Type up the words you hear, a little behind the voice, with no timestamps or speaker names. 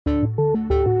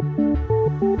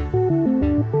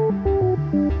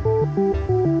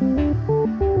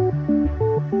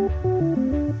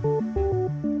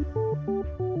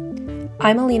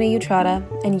I'm Alina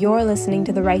Utrata, and you're listening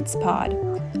to The Rights Pod,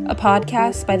 a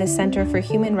podcast by the Center for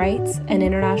Human Rights and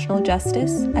International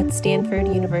Justice at Stanford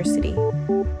University.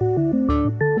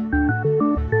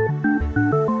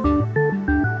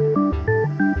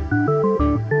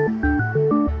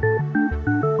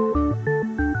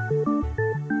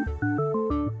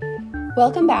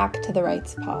 Welcome back to The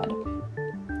Rights Pod.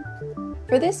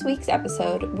 For this week's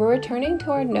episode, we're returning to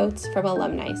our Notes from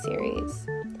Alumni series.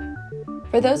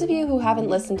 For those of you who haven't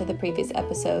listened to the previous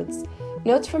episodes,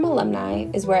 Notes from Alumni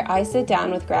is where I sit down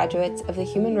with graduates of the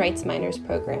Human Rights Minors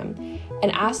program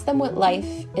and ask them what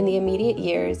life in the immediate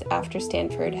years after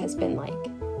Stanford has been like,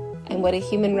 and what a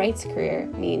human rights career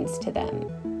means to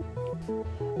them.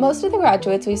 Most of the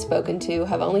graduates we've spoken to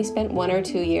have only spent 1 or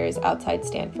 2 years outside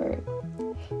Stanford.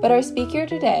 But our speaker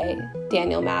today,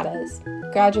 Daniel Matas,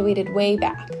 graduated way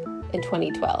back in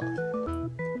 2012.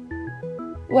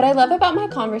 What I love about my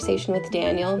conversation with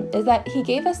Daniel is that he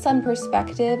gave us some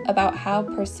perspective about how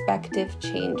perspective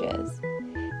changes,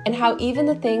 and how even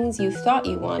the things you thought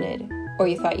you wanted, or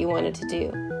you thought you wanted to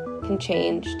do, can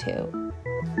change too.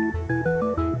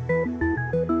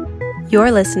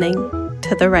 You're listening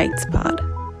to The Rights Pod.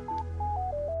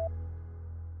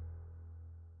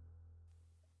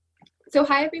 So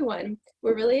hi everyone,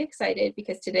 we're really excited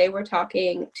because today we're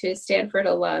talking to Stanford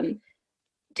alum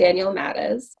Daniel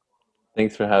Matas.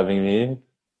 Thanks for having me.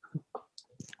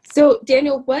 So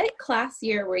Daniel, what class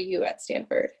year were you at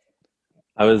Stanford?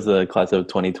 I was the class of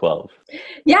 2012.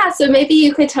 Yeah, so maybe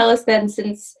you could tell us then,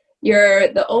 since you're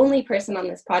the only person on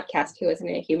this podcast who isn't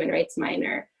a human rights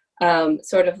minor,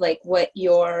 sort of like what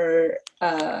your,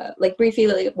 briefly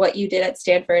like what you did at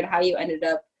Stanford, how you ended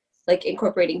up like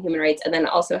incorporating human rights, and then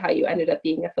also how you ended up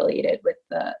being affiliated with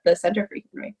the Center for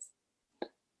Human Rights.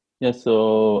 Yeah,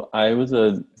 so I was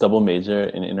a double major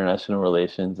in international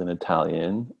relations and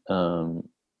Italian.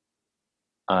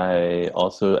 I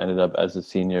also ended up as a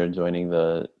senior joining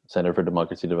the Center for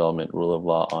Democracy Development Rule of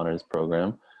Law Honors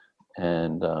Program.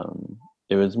 And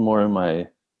it was more in my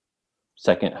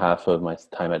second half of my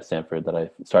time at Stanford that I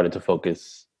started to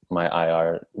focus my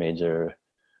IR major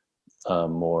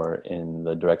more in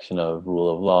the direction of rule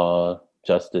of law,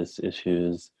 justice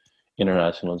issues,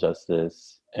 international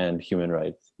justice, and human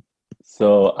rights.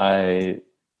 So I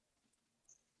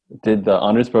did the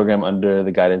honors program under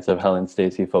the guidance of Helen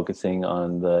Stacey, focusing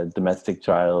on the domestic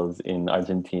trials in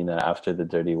Argentina after the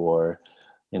Dirty War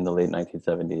in the late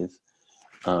 1970s.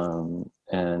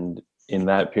 And in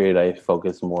that period, I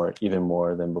focused even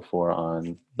more than before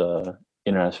on the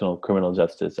international criminal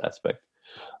justice aspect.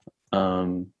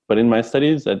 But in my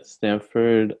studies at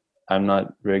Stanford, I'm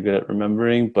not very good at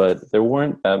remembering, but there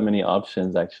weren't that many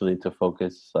options actually to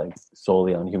focus like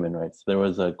solely on human rights. There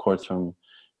was a course from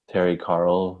Terry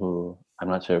Carl, who I'm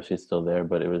not sure if she's still there,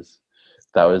 but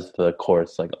that was the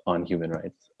course like on human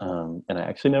rights. And I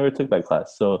actually never took that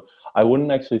class. So I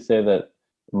wouldn't actually say that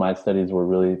my studies were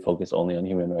really focused only on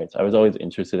human rights. I was always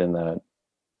interested in that,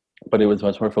 but it was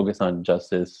much more focused on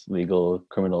justice, legal,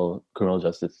 criminal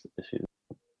justice issues.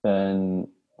 And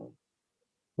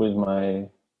with my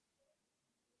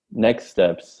next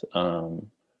steps,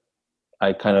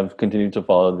 I kind of continued to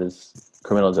follow this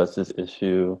criminal justice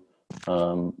issue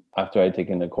after I'd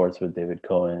taken a course with David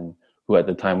Cohen, who at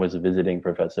the time was a visiting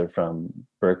professor from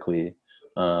Berkeley,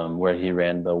 where he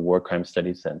ran the War Crime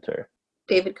Studies Center.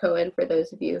 David Cohen, for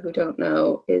those of you who don't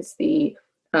know, is the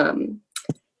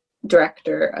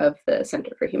director of the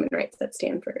Center for Human Rights at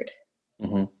Stanford.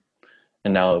 Mm-hmm.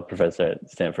 And now a professor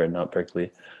at Stanford, not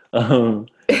Berkeley.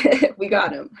 We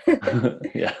got him.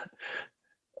 Yeah.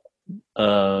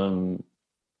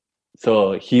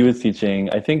 So he was teaching,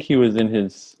 I think he was in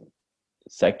his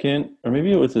second, or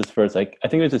maybe it was his first, I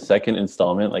think it was his second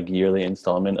installment, like yearly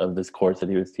installment of this course that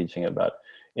he was teaching about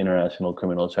international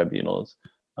criminal tribunals,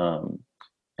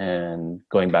 and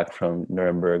going back from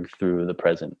Nuremberg through the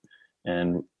present.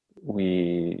 And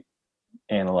we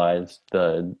analyzed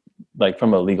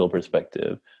from a legal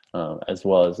perspective, as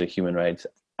well as a human rights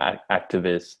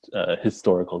activist,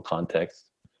 historical context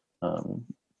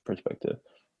perspective.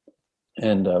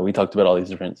 And we talked about all these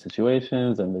different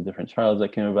situations and the different trials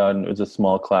that came about. And it was a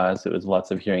small class. It was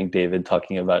lots of hearing David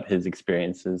talking about his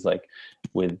experiences, like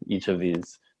with each of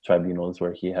these tribunals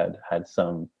where he had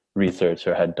some research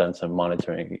or had done some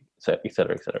monitoring, et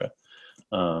cetera, et cetera.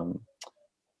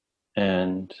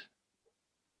 And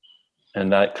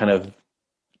that kind of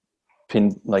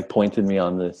pointed me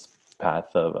on this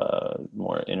path of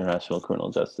more international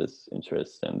criminal justice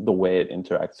interests and the way it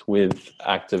interacts with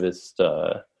activist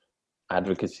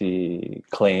advocacy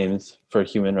claims for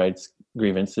human rights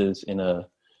grievances in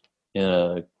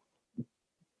a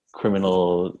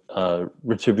criminal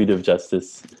retributive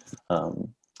justice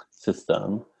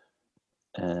system.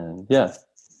 And yeah,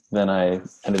 then I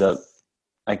ended up,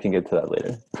 I can get to that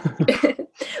later.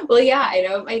 Well, yeah, I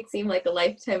know it might seem like a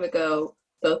lifetime ago,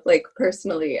 both like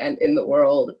personally and in the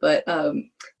world, but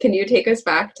can you take us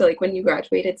back to like when you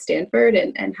graduated Stanford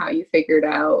and how you figured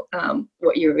out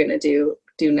what you were going to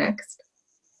do next?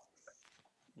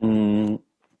 Mm,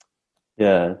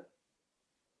 yeah,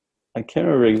 I can't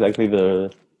remember exactly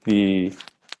the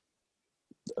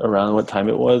around what time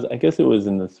it was. I guess it was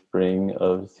in the spring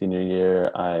of senior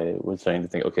year. I was starting to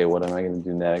think, okay, what am I going to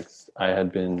do next? I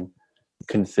had been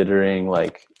considering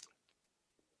like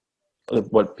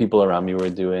what people around me were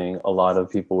doing. A lot of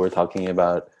people were talking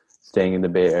about staying in the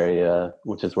Bay Area,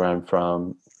 which is where I'm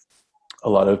from. A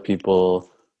lot of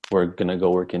people were going to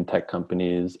go work in tech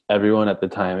companies. Everyone at the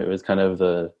time, it was kind of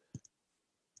the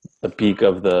peak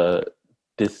of the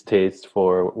distaste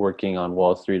for working on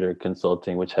Wall Street or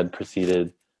consulting, which had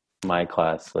preceded my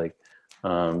class, like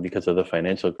because of the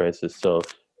financial crisis. So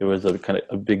it was a kind of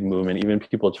a big movement. Even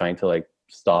people trying to like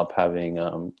stop having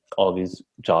all these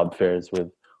job fairs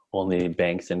with only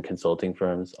banks and consulting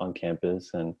firms on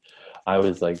campus, and I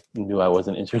was like knew I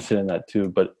wasn't interested in that too.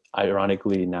 But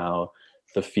ironically, now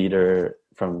the feeder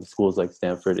from schools like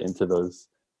Stanford into those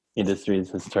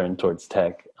industries has turned towards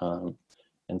tech.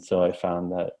 And so I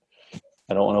found that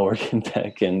I don't want to work in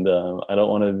tech, and I don't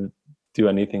want to do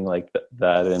anything like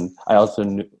that. And I also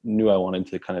knew I wanted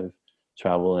to kind of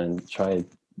travel and try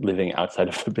living outside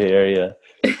of the Bay Area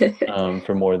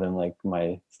for more than like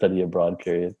my study abroad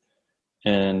period.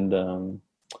 And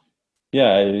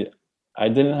yeah, I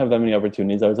didn't have that many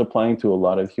opportunities. I was applying to a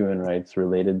lot of human rights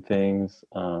related things,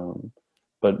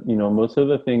 but you know, most of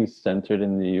the things centered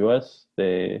in the U.S.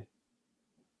 They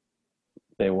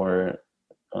weren't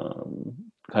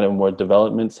kind of more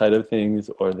development side of things,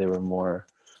 or they were more,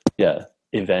 yeah,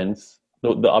 events.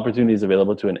 The opportunities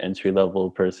available to an entry level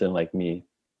person like me,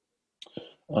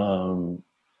 um,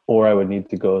 or I would need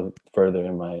to go further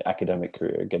in my academic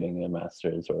career, getting a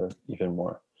master's or even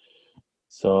more.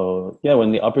 So yeah,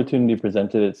 when the opportunity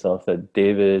presented itself that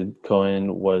David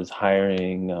Cohen was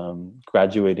hiring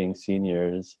graduating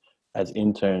seniors as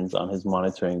interns on his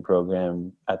monitoring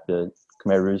program at the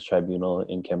Khmer Rouge Tribunal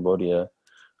in Cambodia,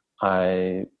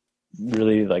 I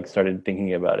really like started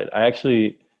thinking about it. I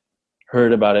actually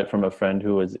heard about it from a friend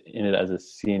who was in it as a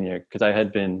senior because I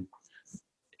had been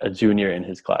a junior in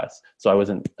his class, so I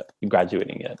wasn't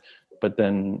graduating yet. But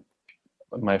then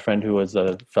my friend who was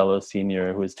a fellow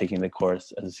senior who was taking the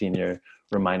course as a senior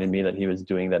reminded me that he was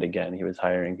doing that again. He was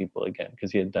hiring people again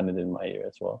because he had done it in my year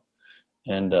as well.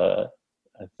 And I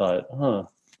thought,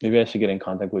 maybe I should get in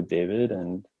contact with David.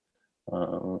 And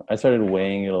I started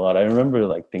weighing it a lot. I remember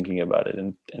like thinking about it,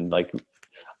 and like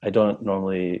I don't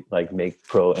normally like make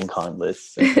pro and con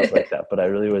lists and stuff like that, but I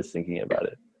really was thinking about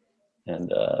it.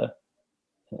 And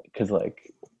because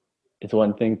like it's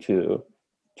one thing to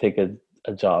take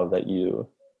a job that you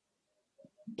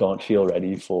don't feel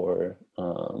ready for,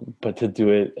 but to do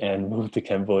it and move to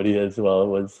Cambodia as well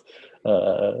was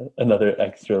another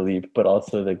extra leap, but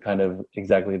also the kind of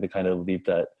exactly the kind of leap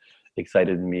that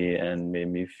excited me and made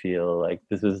me feel like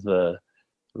this is the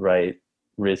right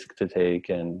risk to take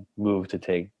and move to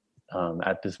take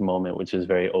at this moment, which is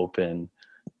very open.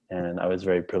 And I was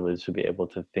very privileged to be able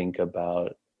to think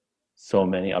about so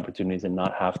many opportunities and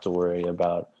not have to worry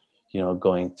about, you know,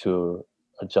 going to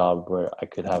a job where I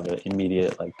could have an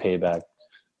immediate like payback.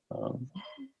 Um,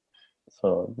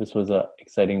 so this was an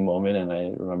exciting moment, and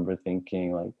I remember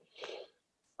thinking like,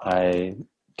 I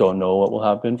don't know what will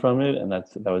happen from it, and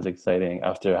that was exciting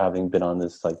after having been on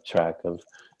this like track of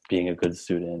being a good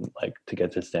student, like to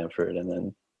get to Stanford, and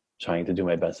then trying to do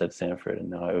my best at Stanford, and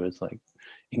now I was like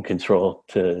in control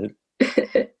to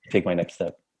take my next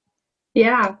step.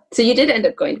 Yeah. So you did end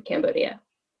up going to Cambodia.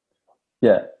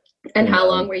 Yeah, And in how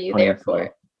long were you there 2012.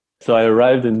 for? So I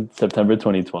arrived in September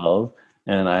 2012,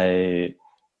 and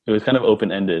it was kind of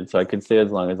open ended, so I could stay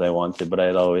as long as I wanted, but I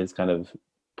had always kind of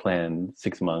planned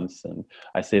 6 months, and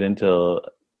I stayed until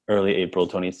early April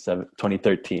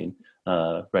 2013,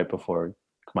 right before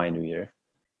my New Year.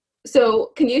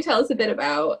 So can you tell us a bit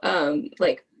about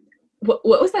like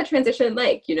what was that transition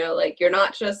like? You know, like you're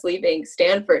not just leaving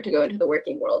Stanford to go into the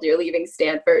working world. You're leaving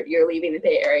Stanford, you're leaving the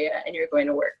Bay Area, and you're going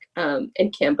to work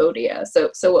in Cambodia. So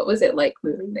what was it like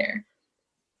moving there?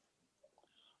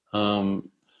 Um,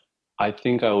 I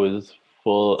think I was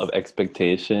full of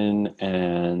expectation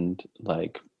and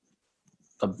like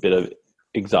a bit of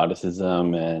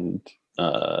exoticism and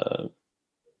uh,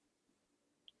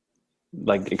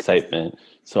 like excitement.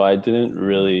 So I didn't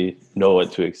really know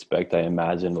what to expect. I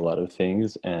imagined a lot of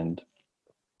things, and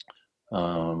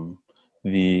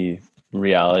The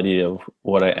reality of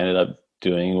what I ended up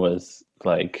doing was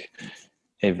like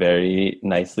a very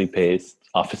nicely paced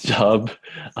office job,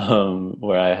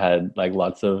 where I had like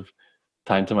lots of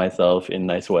time to myself in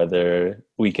nice weather,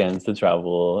 weekends to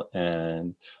travel,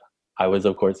 and I was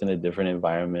of course in a different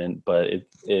environment, but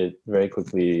it very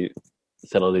quickly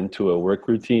settled into a work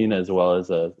routine as well as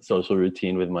a social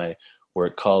routine with my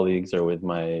work colleagues or with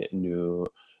my new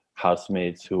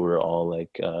housemates who were all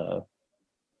like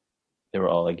they were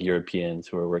all like Europeans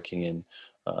who were working in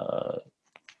uh,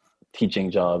 teaching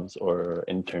jobs or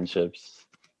internships,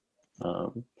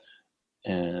 um,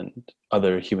 and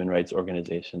other human rights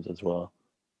organizations as well.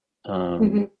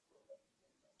 Mm-hmm.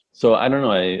 So I don't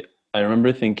know. I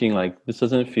remember thinking like this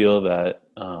doesn't feel that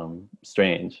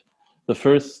strange. The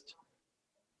first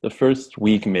the first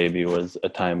week maybe was a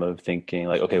time of thinking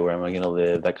like, okay, where am I going to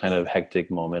live? That kind of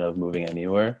hectic moment of moving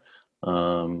anywhere.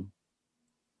 Um,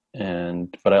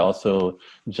 and but I also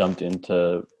jumped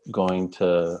into going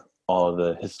to all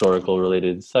the historical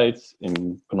related sites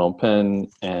in Phnom Penh,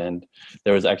 and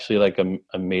there was actually like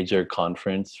a major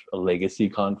conference, a legacy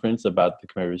conference about the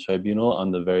Khmer Rouge Tribunal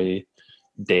on the very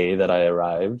day that I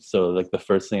arrived. So like the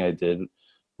first thing I did,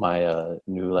 my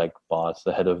new like boss,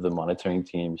 the head of the monitoring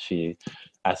team, she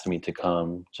asked me to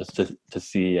come just to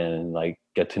see and like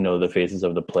get to know the faces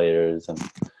of the players. And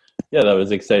yeah, that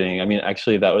was exciting. I mean,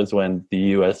 actually, that was when the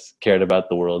U.S. cared about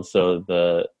the world. So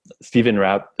the Stephen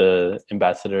Rapp, the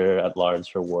ambassador at large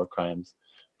for war crimes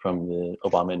from the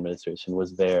Obama administration,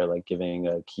 was there, like giving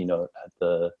a keynote at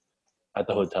the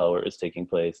hotel where it was taking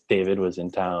place. David was in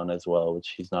town as well,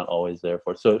 which he's not always there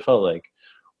for. So it felt like,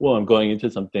 well, I'm going into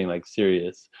something like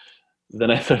serious.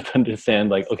 Then I started to understand,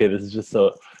 like, okay, this is just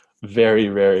a very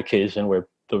rare occasion where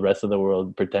the rest of the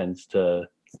world pretends to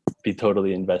be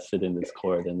totally invested in this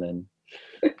court, and then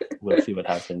we'll see what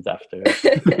happens after.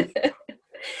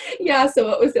 Yeah, so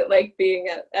what was it like being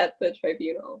at the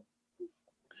tribunal?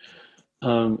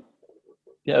 um,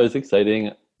 yeah, it was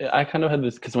exciting. I kind of had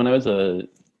this because when I was a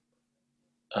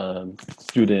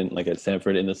student, like at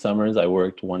Stanford in the summers, I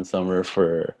worked one summer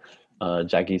for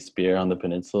Jackie Spear on the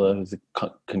peninsula, who's a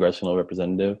congressional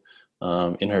representative,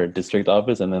 in her district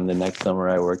office, and then the next summer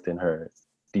I worked in her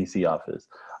DC office.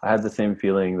 I had the same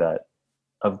feeling that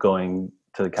of going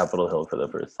to Capitol Hill for the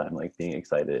first time, like being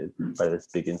excited by this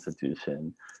big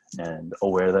institution and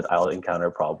aware that I'll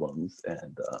encounter problems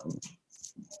and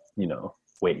you know,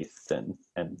 waste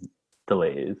and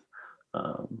delays,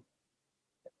 um,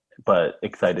 but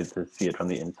excited to see it from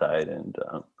the inside and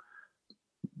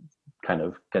kind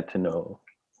of get to know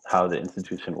how the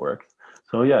institution works.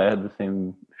 So yeah, I had the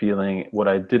same feeling. What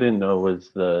I didn't know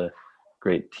was the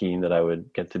great team that I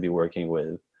would get to be working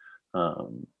with.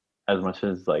 As much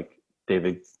as like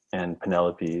David and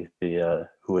Penelope, the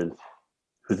who's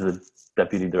the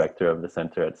deputy director of the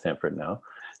center at Stanford now,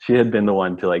 she had been the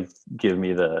one to like give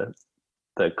me the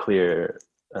clear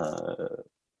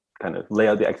kind of lay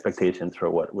out the expectations for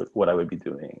what I would be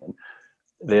doing. And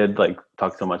they had like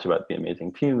talked so much about the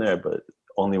amazing team there, but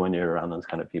only when you're around those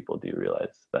kind of people do you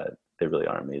realize that they really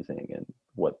are amazing and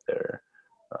what they're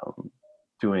um,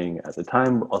 doing at the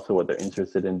time, also what they're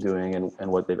interested in doing,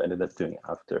 and what they've ended up doing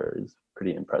after is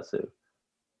pretty impressive.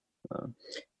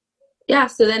 Yeah,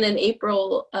 so then in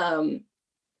April,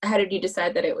 how did you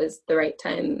decide that it was the right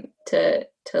time to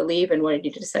leave, and what did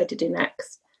you decide to do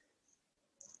next?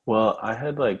 Well, I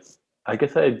had like, I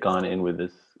guess I had gone in with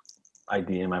this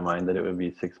idea in my mind that it would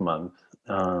be 6 months.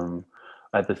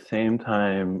 At the same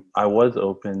time, I was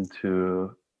open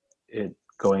to it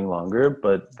going longer,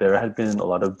 but there had been a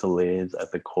lot of delays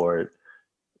at the court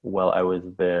while I was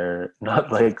there.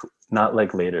 Not like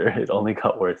later. It only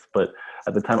got worse. But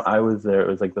at the time I was there, it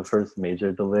was like the first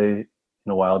major delay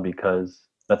in a while because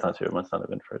that's not true. It must not have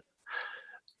been first.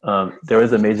 There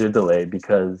was a major delay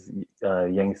because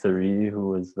Yang Sari, who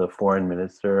was the foreign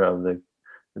minister of the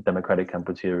Democratic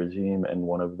Kampuchea regime and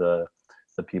one of the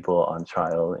people on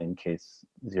trial in case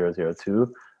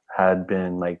 002, had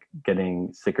been like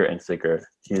getting sicker and sicker.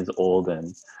 He is old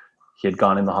and he had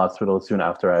gone in the hospital soon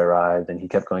after I arrived, and he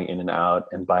kept going in and out.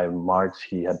 And by March,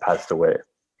 he had passed away.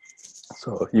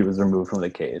 So he was removed from the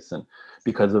case, and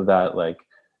because of that, like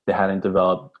they hadn't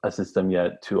developed a system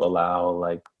yet to allow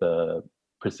like the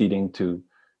proceeding to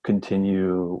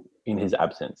continue in his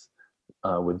absence,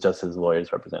 with just his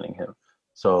lawyers representing him.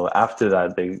 So after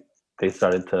that, they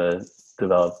started to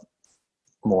develop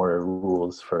more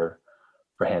rules for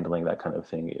handling that kind of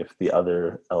thing. If the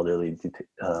other elderly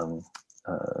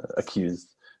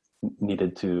accused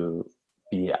needed to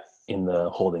be in the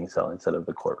holding cell instead of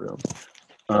the courtroom.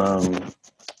 Um,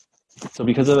 So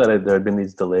because of that, there had been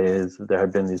these delays. There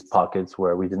had been these pockets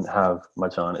where we didn't have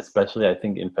much on, especially I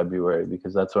think in February,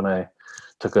 because that's when I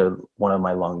took one of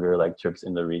my longer like trips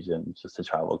in the region just to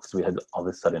travel because we had all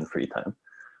this sudden free time.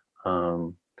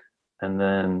 And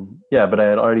then, yeah, but I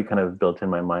had already kind of built in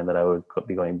my mind that I would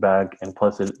be going back. And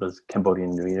plus it was Cambodian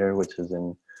New Year, which is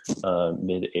in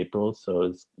mid-April.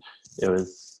 So it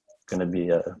was going to be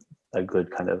a good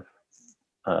kind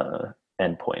of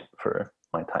end point for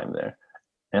my time there.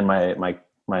 And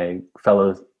my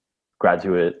fellow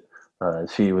graduate,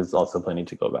 she was also planning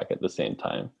to go back at the same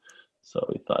time. So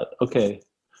we thought, okay,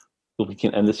 well, we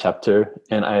can end this chapter.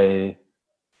 And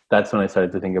that's when I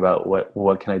started to think about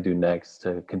what can I do next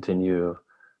to continue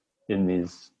in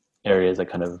these areas that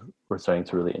kind of were starting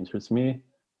to really interest me.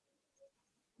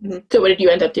 So what did you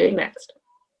end up doing next?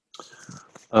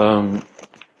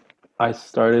 I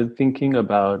started thinking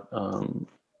about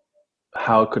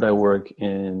how could I work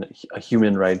in a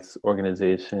human rights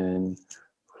organization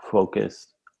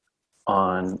focused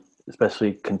on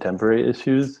especially contemporary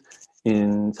issues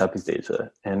in Southeast Asia.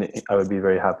 And I would be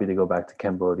very happy to go back to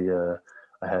Cambodia.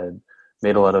 I had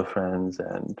made a lot of friends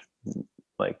and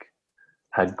like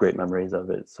had great memories of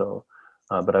it. So,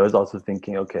 but I was also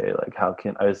thinking, okay, like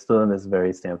I was still in this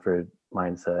very Stanford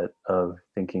mindset of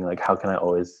thinking like, how can I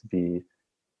always be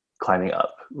climbing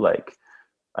up? Like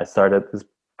I started this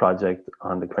project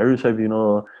on the Khmer Rouge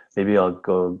Tribunal, maybe I'll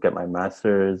go get my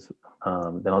master's,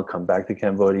 then I'll come back to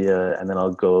Cambodia, and then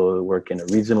I'll go work in a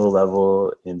regional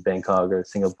level in Bangkok or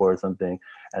Singapore or something,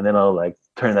 and then I'll like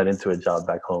turn that into a job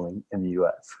back home in the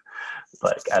US,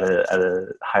 like at a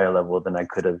higher level than I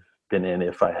could have been in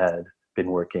if I had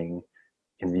been working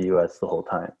in the US the whole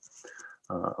time.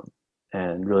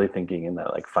 And really thinking in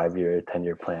that like 5-year,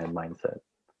 10-year plan mindset.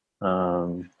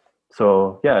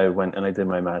 So yeah, I went and I did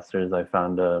my master's. I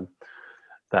found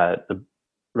that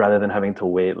rather than having to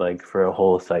wait like for a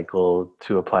whole cycle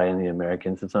to apply in the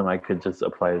American system, I could just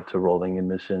apply to rolling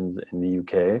admissions in the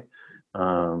UK.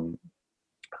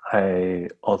 I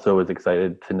also was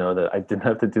excited to know that I didn't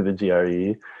have to do the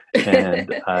GRE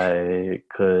and I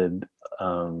could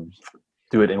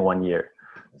do it in 1 year.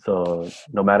 So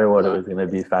no matter what, it was going to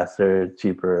be faster,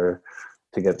 cheaper,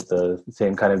 to get the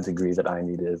same kind of degree that I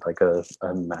needed, like a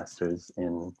master's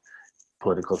in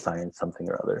political science, something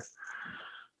or other.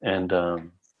 And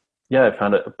yeah, I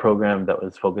found a program that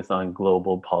was focused on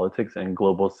global politics and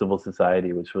global civil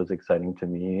society, which was exciting to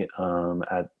me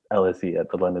at LSE, at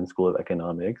the London School of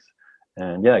Economics.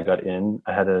 And yeah, I got in.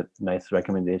 I had a nice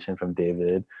recommendation from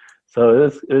David. So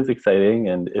it was exciting,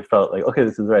 and it felt like, okay,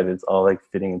 this is right. It's all like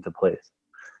fitting into place.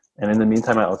 And in the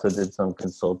meantime, I also did some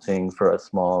consulting for a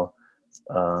small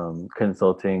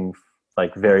consulting,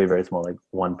 like very, very small, like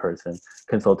one person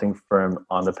consulting firm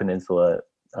on the peninsula,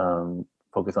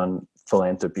 focused on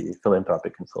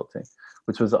philanthropic consulting,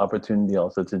 which was an opportunity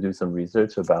also to do some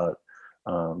research about,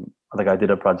 like I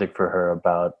did a project for her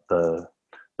about the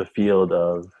field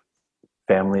of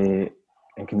family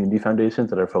and community foundations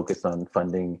that are focused on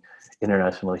funding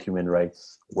international human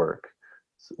rights work,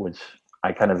 which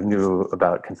I kind of knew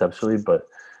about conceptually, but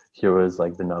here was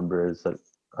like the numbers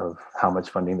of how much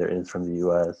funding there is from the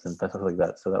US and stuff like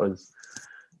that. So that was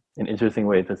an interesting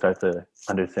way to start to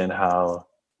understand how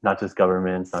not just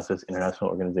governments, not just international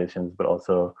organizations, but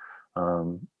also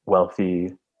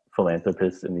wealthy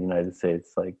philanthropists in the United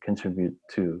States like contribute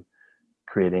to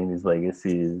creating these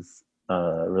legacies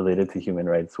related to human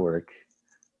rights work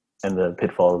and the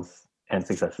pitfalls and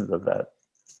successes of that.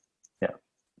 Yeah.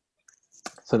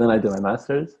 So then I did my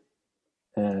master's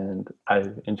and I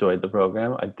enjoyed the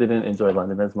program. I didn't enjoy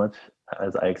London as much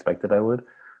as I expected I would.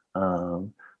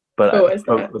 But why is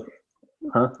that?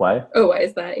 Why? Oh, why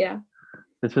is that? Yeah.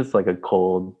 It's just like a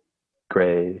cold,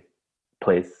 gray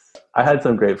place. I had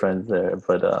some great friends there,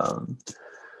 but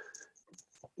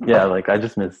yeah, like I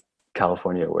just miss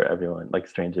California where everyone, like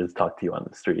strangers, talk to you on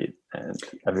the street and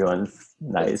everyone's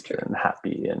nice and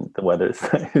happy and the weather's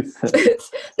nice.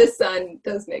 The sun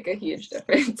does make a huge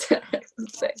difference, I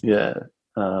would say. Yeah.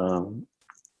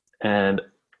 And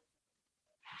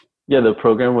yeah, the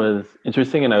program was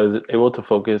interesting and I was able to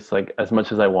focus like as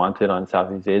much as I wanted on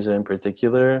Southeast Asia in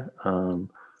particular.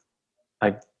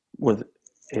 I was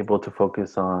able to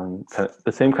focus on kind of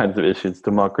the same kinds of issues: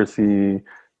 democracy,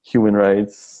 human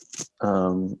rights,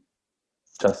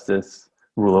 justice,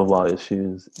 rule of law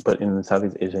issues, but in the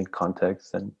Southeast Asian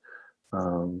context. And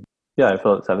yeah, I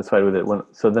felt satisfied with it.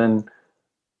 So then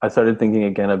I started thinking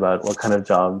again about what kind of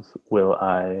jobs will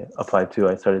I apply to.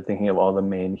 I started thinking of all the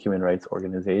main human rights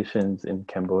organizations in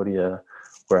Cambodia,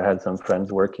 where I had some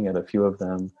friends working at a few of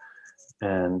them.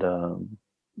 And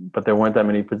but there weren't that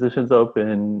many positions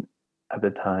open at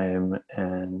the time.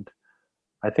 And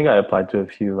I think I applied to a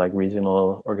few like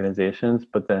regional organizations,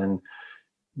 but then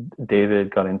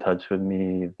David got in touch with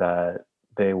me that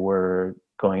they were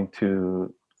going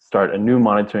to start a new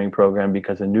monitoring program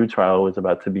because a new trial was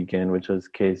about to begin, which was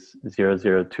case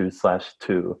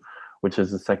 002/2, which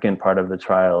is the second part of the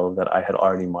trial that I had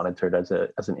already monitored as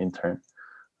an intern.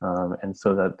 And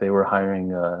so that they were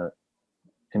hiring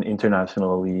an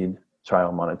international lead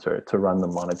trial monitor to run the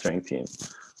monitoring team,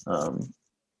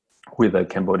 with a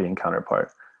Cambodian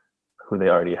counterpart who they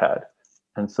already had.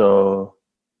 And so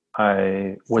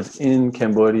I was in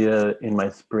Cambodia in my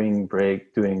spring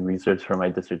break doing research for my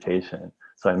dissertation.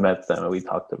 So I met them and we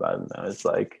talked about it. And I was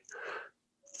like,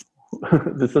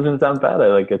 this doesn't sound bad. I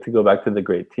like get to go back to the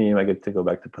great team. I get to go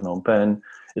back to Phnom Penh.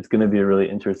 It's going to be a really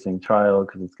interesting trial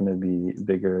because it's going to be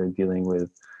bigger, dealing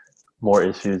with more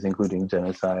issues, including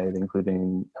genocide,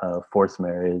 including forced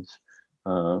marriage.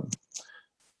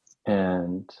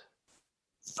 And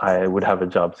I would have a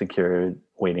job secured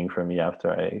waiting for me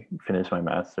after I finish my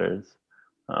master's.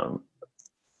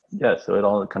 Yeah, so it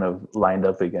all kind of lined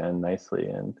up again nicely.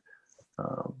 And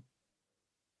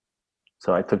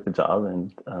so I took the job,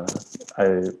 and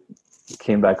I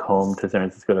came back home to San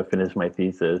Francisco to finish my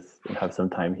thesis and have some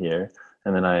time here.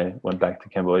 And then I went back to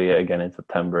Cambodia again in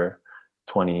September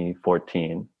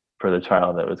 2014 for the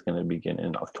trial that was going to begin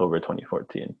in October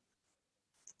 2014.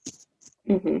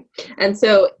 Mm-hmm. And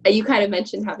so you kind of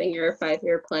mentioned having your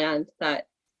 5-year plan. That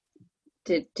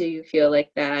do you feel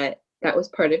like that was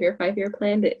part of your 5-year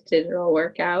plan? Did it all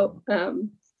work out the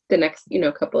next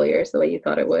couple of years the way you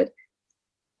thought it would?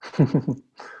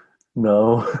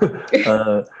 No.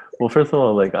 Well, first of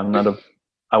all, like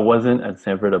I wasn't at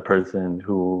Stanford a person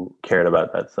who cared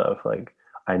about that stuff. Like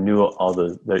I knew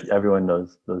everyone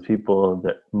knows those people,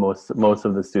 that most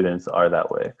of the students are that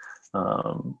way.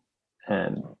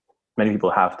 And many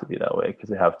people have to be that way because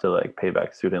they have to like pay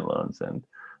back student loans, and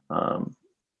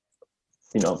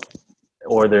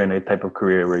or they're in a type of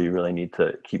career where you really need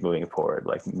to keep moving forward,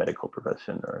 like medical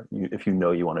profession, or if you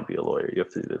want to be a lawyer, you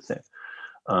have to do the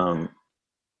same.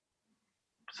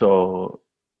 So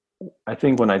I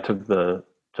think when I took the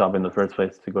job in the first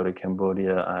place to go to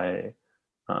Cambodia,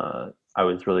 I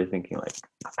was really thinking like,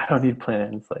 I don't need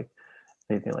plans, like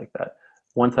anything like that.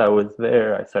 Once I was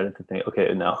there, I started to think,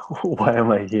 okay, now why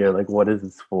am I here? Like, what is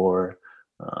this for?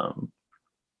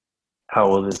 How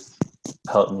will this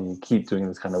help me keep doing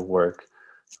this kind of work?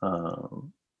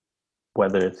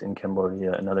 Whether it's in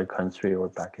Cambodia, another country, or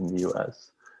back in the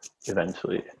US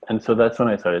eventually. And so that's when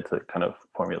I started to kind of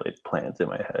formulate plans in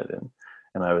my head.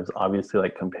 And I was obviously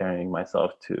like comparing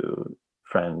myself to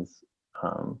friends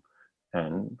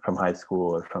and from high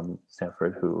school or from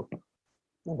Stanford who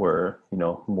were,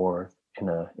 more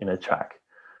in a track.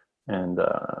 And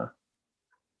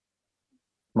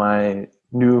my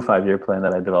new 5-year plan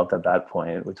that I developed at that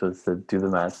point, which was to do the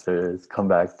master's, come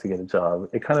back to get a job,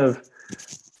 it kind of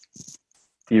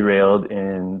derailed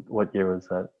in, what year was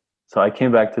that? So I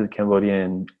came back to Cambodia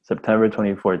in September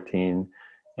 2014,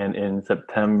 and in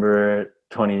September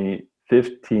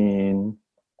 2015,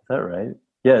 is that right?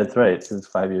 Yeah, it's right. It was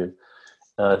 5 years.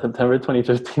 September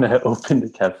 2015, I opened a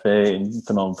cafe in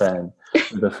Phnom Penh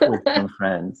with some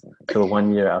friends. So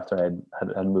 1 year after I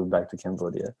had moved back to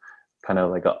Cambodia, kind of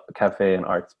like a cafe and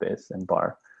art space and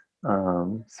bar,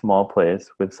 small place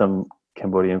with some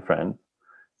Cambodian friends.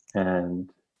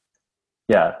 And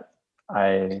yeah,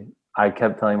 I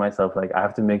kept telling myself like I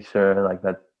have to make sure like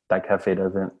that cafe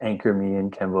doesn't anchor me in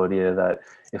Cambodia, that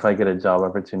if I get a job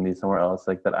opportunity somewhere else,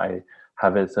 like that I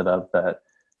have it set up that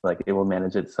like it will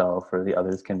manage itself or the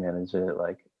others can manage it,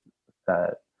 like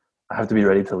that I have to be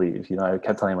ready to leave. I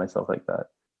kept telling myself like that.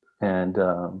 And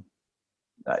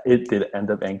it did end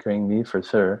up anchoring me for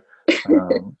sure.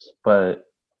 But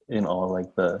in all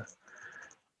like the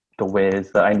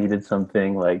ways that I needed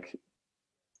something like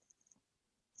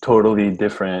totally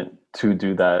different to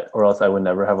do that, or else I would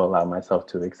never have allowed myself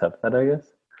to accept that, I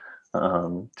guess.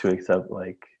 To accept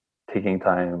like taking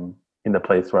time in the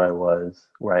place where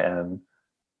I am,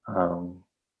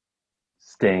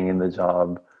 staying in the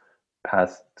job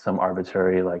past some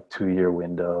arbitrary like 2-year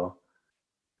window,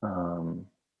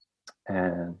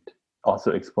 and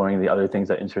also exploring the other things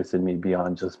that interested me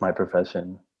beyond just my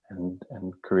profession and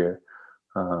career.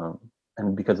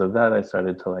 And because of that, I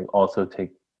started to like also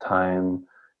take time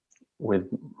with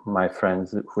my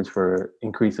friends, which were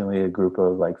increasingly a group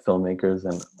of like filmmakers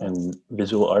and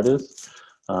visual artists.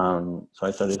 So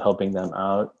I started helping them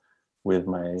out with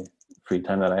my free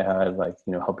time that I had, like,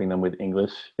 helping them with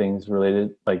English things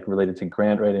related to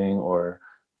grant writing or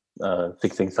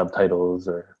fixing subtitles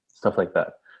or stuff like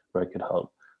that, where I could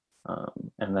help.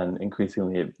 And then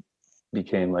increasingly it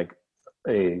became like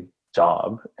a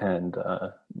job, and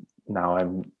now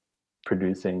I'm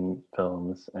producing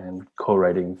films and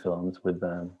co-writing films with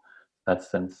them.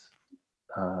 That's since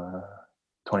uh,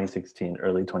 2016,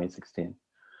 early 2016.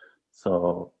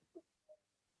 So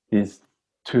these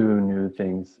two new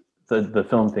things, the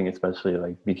film thing especially,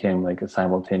 like became like a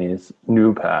simultaneous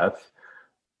new path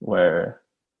where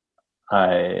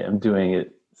I am doing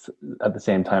it at the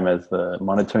same time as the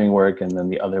monitoring work, and then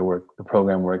the other work, the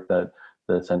program work that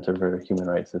the Center for Human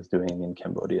Rights is doing in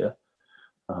Cambodia.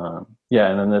 Yeah,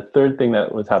 and then the third thing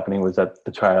that was happening was that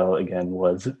the trial again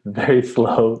was very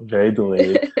slow, very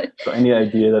delayed. So any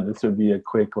idea that this would be a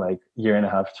quick like year and a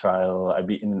half trial, I'd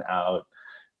be in and out,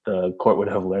 the court would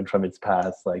have learned from its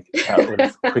past, like that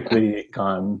was quickly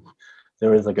gone.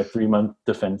 There was like a 3-month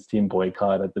defense team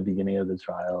boycott at the beginning of the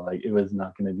trial. Like it was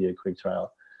not going to be a quick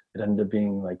trial. It ended up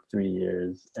being like 3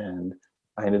 years, and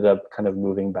I ended up kind of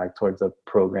moving back towards the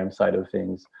program side of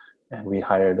things, and we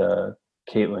hired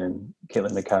Caitlin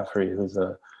McCaffrey, who's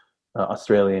a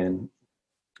Australian,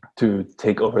 to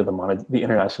take over the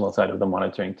international side of the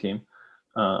monitoring team.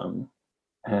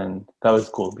 And that was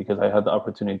cool because I had the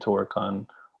opportunity to work on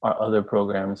our other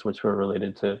programs, which were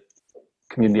related to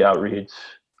community outreach,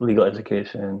 legal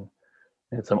education,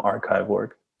 and some archive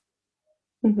work.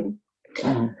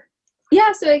 Mm-hmm.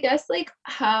 Yeah, so I guess like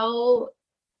how,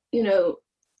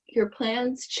 your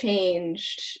plans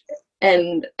changed,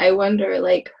 and I wonder,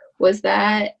 like, was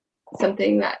that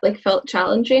something that like felt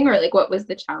challenging, or like what was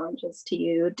the challenges to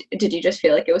you? Did you just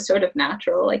feel like it was sort of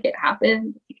natural, like it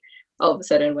happened? All of a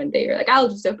sudden one day you're like, I'll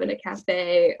just open a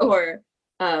cafe, or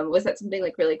was that something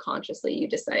like really consciously you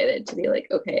decided to be like,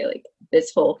 okay, like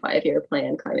this whole 5-year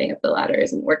plan climbing up the ladder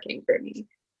isn't working for me?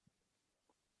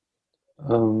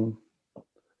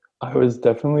 I was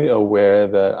definitely aware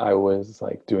that I was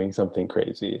like doing something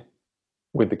crazy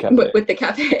with the cafe. With the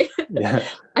cafe. Yeah.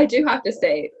 I do have to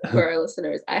say, for our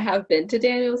listeners, I have been to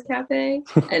Daniel's Cafe,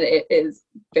 and it is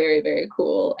very, very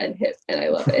cool and hip, and I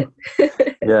love it.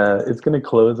 Yeah, it's going to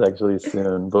close actually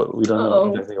soon, but we don't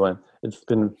know exactly when. It's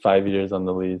been 5 years on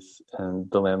the lease, and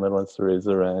the landlord wants to raise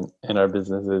the rent, and our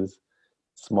business is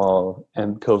small,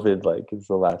 and COVID like is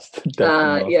the last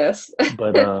death. Yes.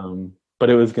 But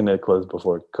it was going to close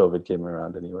before COVID came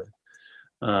around anyway.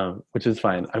 Which is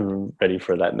fine. I'm ready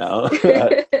for that now.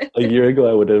 A year ago,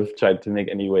 I would have tried to make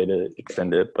any way to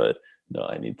extend it, but no,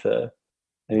 I need to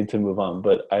move on.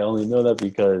 But I only know that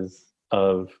because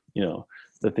of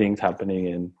the things happening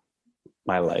in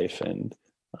my life, and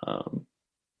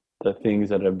the things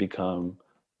that have become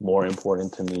more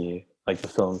important to me, like the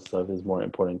film stuff, is more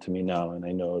important to me now, and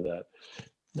I know that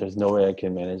there's no way I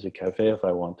can manage a cafe if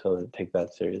I want to take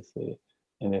that seriously,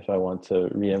 and if I want to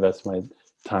reinvest my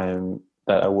time,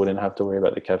 that I wouldn't have to worry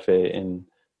about the cafe in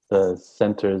the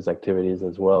center's activities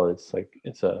as well. It's like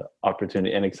it's a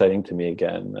opportunity and exciting to me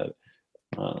again that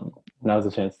now's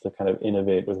a chance to kind of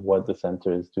innovate with what the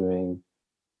center is doing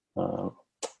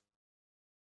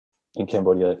in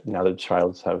Cambodia. Now that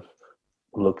trials have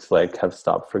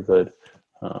stopped for good,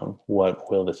 what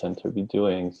will the center be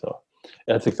doing? So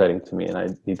that's exciting to me, and I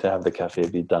need to have the cafe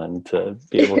be done to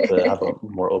be able to have a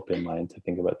more open mind to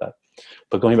think about that.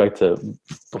 But going back to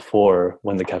before,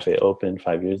 when the cafe opened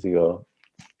 5 years ago,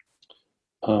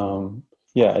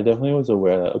 yeah, I definitely was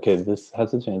aware that, okay, this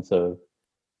has a chance of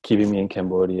keeping me in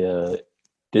Cambodia,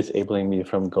 disabling me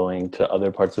from going to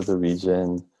other parts of the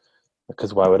region,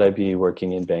 because why would I be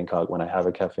working in Bangkok when I have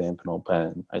a cafe in Phnom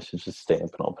Penh? I should just stay in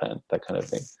Phnom Penh, that kind of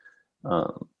thing.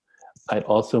 It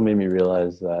also made me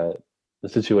realize that the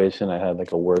situation I had,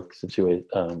 like a work situation,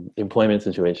 employment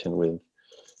situation with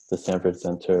the Stanford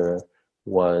Center,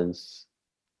 was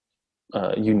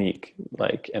unique.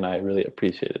 Like, and I really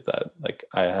appreciated that. Like,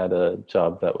 I had a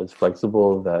job that was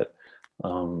flexible, that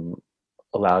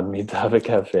allowed me to have a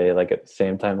cafe, like at the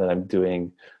same time that I'm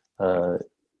doing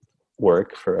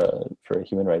work for a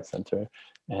human rights center,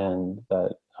 and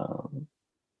that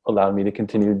allowed me to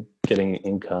continue getting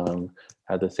income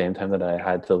at the same time that I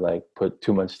had to like put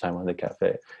too much time on the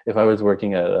cafe. If I was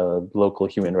working at a local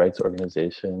human rights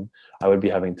organization, I would be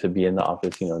having to be in the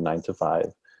office, 9 to 5,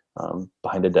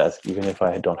 behind a desk, even if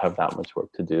I don't have that much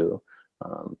work to do,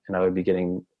 and I would be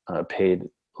getting paid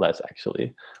less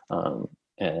actually,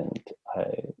 and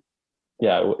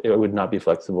it would not be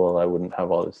flexible. I wouldn't have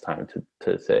all this time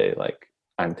to say like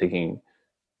I'm taking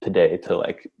today to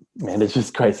like manage this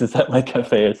crisis at my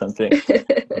cafe or something.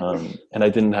 And I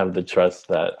didn't have the trust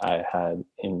that I had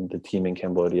in the team in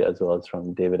Cambodia, as well as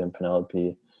from David and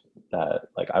Penelope, that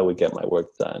like I would get my work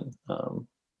done,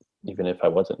 even if I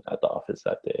wasn't at the office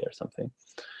that day or something.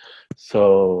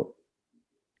 So,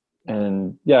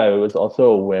 and yeah, I was also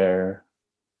aware,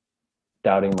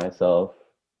 doubting myself,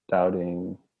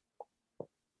 doubting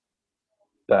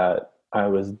that I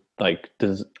was like,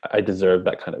 I deserved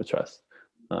that kind of trust,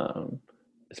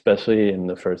 especially in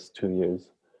the first 2 years.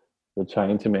 We're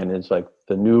trying to manage like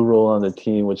the new role on the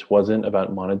team, which wasn't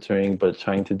about monitoring, but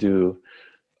trying to do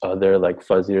other like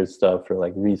fuzzier stuff or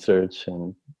like research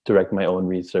and direct my own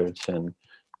research and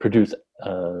produce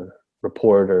a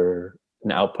report or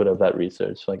an output of that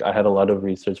research. Like I had a lot of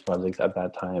research projects at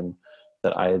that time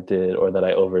that I did or that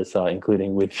I oversaw,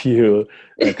 including with you,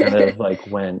 that kind of like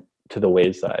went to the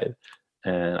wayside.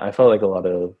 And I felt like a lot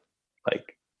of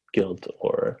like guilt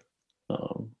or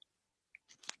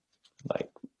like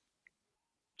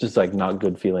just like not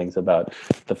good feelings about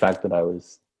the fact that I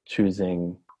was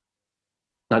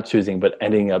not choosing, but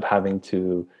ending up having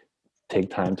to take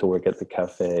time to work at the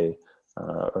cafe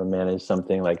or manage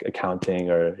something like accounting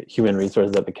or human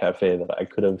resources at the cafe that I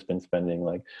could have been spending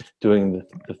like doing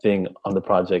the thing on the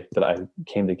project that I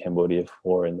came to Cambodia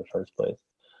for in the first place.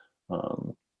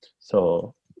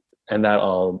 So, and that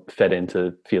all fed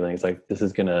into feelings like this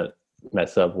is gonna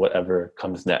mess up whatever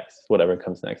comes next,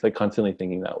 like constantly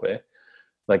thinking that way,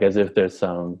 like as if there's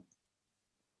some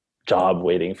job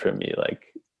waiting for me,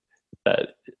 like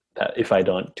that if I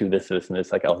don't do this and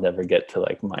this, like I'll never get to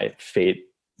like my fate,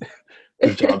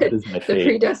 the job that is my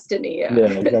fate. The predestiny, yeah,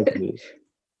 exactly.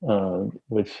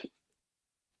 Which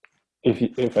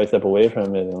if I step away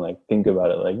from it and like think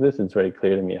about it like this, it's very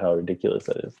clear to me how ridiculous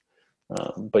that is.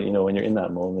 But you know, when you're in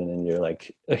that moment and you're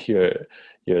like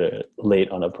you're late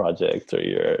on a project or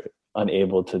you're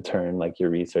unable to turn like your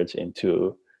research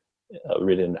into a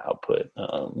written output,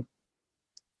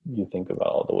 you think about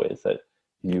all the ways that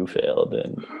you failed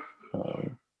and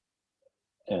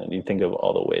you think of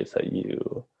all the ways that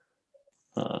you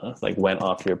like went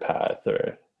off your path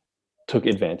or took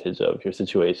advantage of your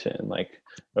situation, like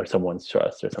or someone's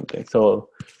trust or something. So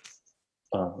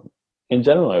in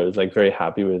general, I was like very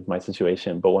happy with my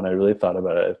situation, but when I really thought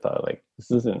about it, I thought like this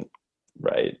isn't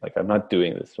right. Like I'm not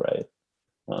doing this right.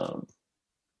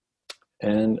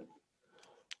 And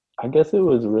I guess it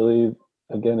was really,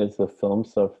 again, it's the film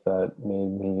stuff that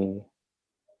made me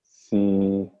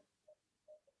see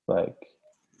like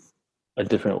a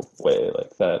different way,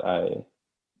 like that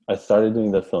I started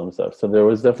doing the film stuff. So there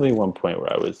was definitely one point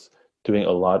where I was doing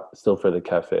a lot still for the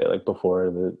cafe, like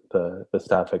before the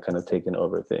staff had kind of taken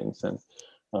over things, and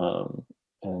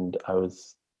I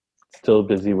was still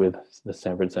busy with the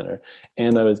Stanford Center,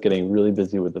 and I was getting really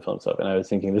busy with the film stuff, and I was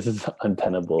thinking this is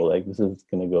untenable, like this is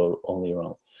gonna go only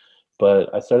wrong.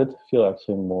 But I started to feel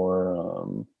actually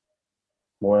more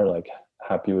like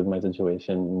happy with my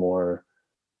situation, more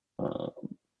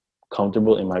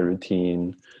comfortable in my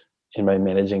routine, in my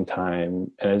managing time,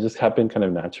 and it just happened kind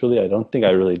of naturally. I don't think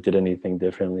I really did anything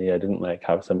differently. I didn't like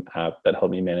have some app that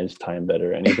helped me manage time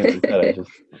better or anything like that. I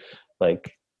just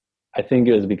like, I think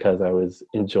it was because I was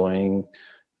enjoying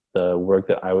the work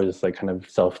that I was like kind of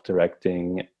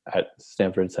self-directing at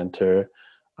Stanford Center.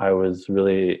 I was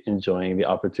really enjoying the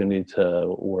opportunity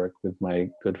to work with my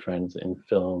good friends in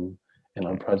film and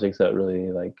on projects that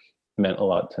really like meant a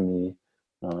lot to me.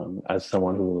 As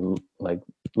someone who like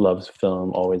loves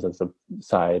film always as a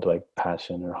side like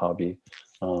passion or hobby,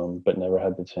 but never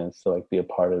had the chance to like be a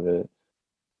part of it.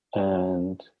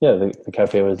 And yeah, the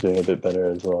cafe was doing a bit better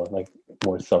as well, like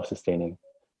more self-sustaining.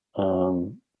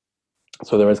 So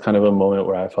there was kind of a moment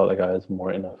where I felt like I was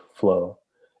more in a flow.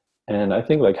 And I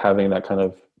think like having that kind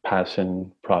of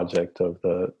passion project of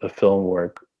the film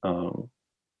work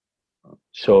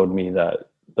showed me that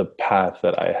the path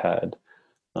that I had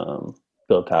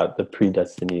built out, the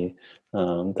predestiny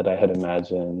that I had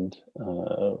imagined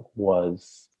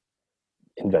was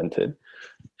invented,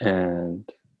 and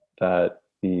that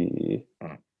the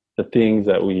things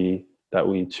that we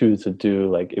choose to do,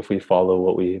 like if we follow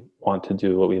what we want to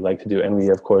do, what we like to do, and we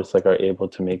of course like are able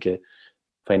to make it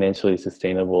financially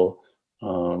sustainable,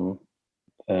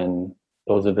 and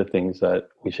those are the things that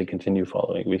we should continue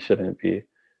following. We shouldn't be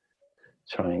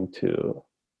trying to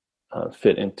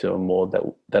fit into a mold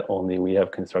that only we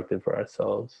have constructed for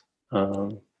ourselves.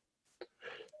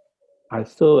 I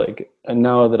still like, and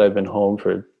now that I've been home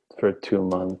for 2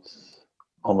 months,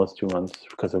 almost 2 months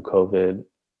because of COVID,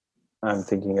 I'm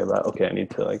thinking about, okay, I need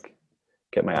to like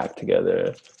get my act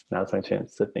together. Now's my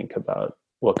chance to think about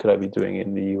what could I be doing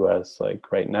in the US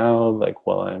like right now, like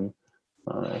while I'm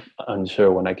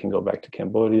unsure when I can go back to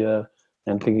Cambodia,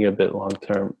 and thinking a bit long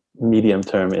term, medium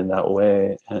term in that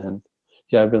way. And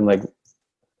yeah, I've been like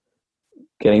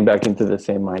getting back into the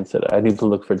same mindset. I need to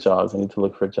look for jobs.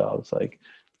 Like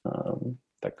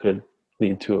that could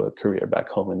lead to a career back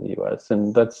home in the US.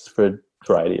 And that's for a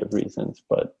variety of reasons.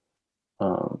 But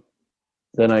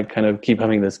then I kind of keep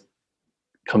having this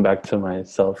come back to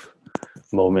myself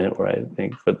moment where I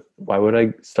think, but why would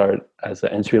I start as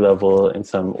an entry level in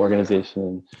some organization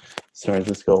in San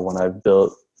Francisco when I've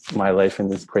built my life in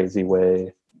this crazy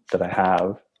way that I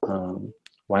have?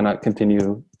 Why not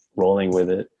continue rolling with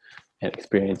it and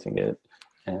experiencing it?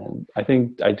 And I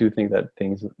do think that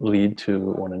things lead to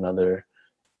one another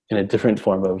in a different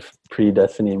form of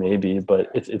predestiny, maybe, but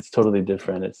it's totally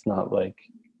different. It's not like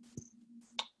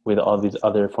with all these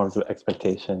other forms of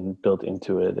expectation built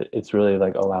into it. It's really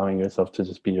like allowing yourself to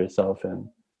just be yourself and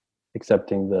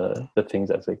accepting the things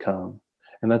as they come.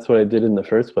 And that's what I did in the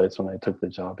first place when I took the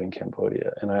job in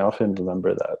Cambodia. And I often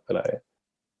remember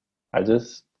I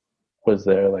just was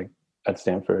there like at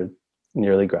Stanford,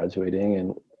 nearly graduating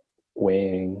and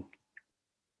weighing,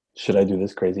 should I do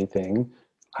this crazy thing?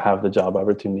 I have the job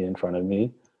opportunity in front of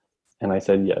me. And I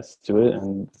said yes to it.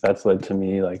 And that's led to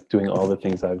me like doing all the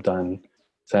things I've done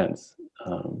since,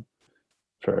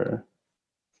 for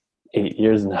 8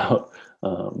 years now.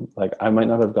 Like I might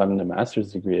not have gotten a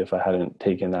master's degree if I hadn't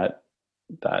taken that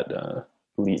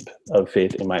leap of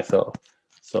faith in myself.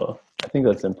 So I think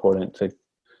that's important to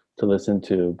listen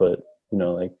to. But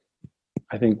like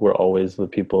I think we're always the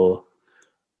people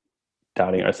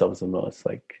doubting ourselves the most,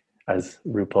 like as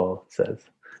RuPaul says.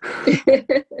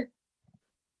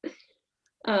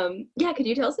 Yeah, could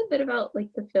you tell us a bit about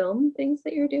like the film things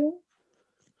that you're doing?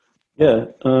 Yeah.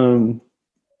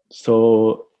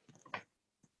 So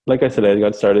like I said, I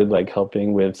got started like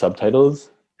helping with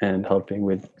subtitles and helping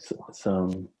with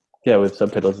some, yeah, with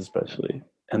subtitles especially.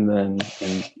 And then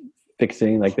in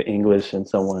fixing like the English in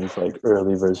someone's like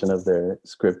early version of their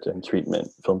script and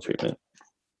film treatment.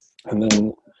 And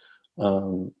then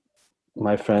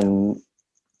my friend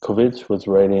Kovic was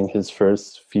writing his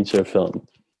first feature film,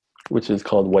 which is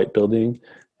called White Building.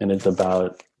 And it's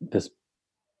about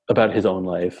his own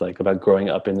life, like about growing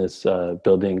up in this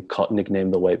building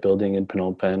nicknamed the White Building in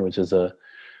Phnom Penh, which is a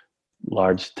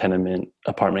large tenement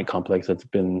apartment complex that's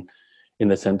been in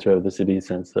the center of the city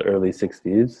since the early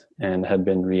 60s and had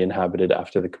been re-inhabited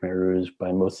after the Khmer Rouge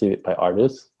mostly by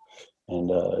artists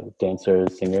and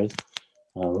dancers, singers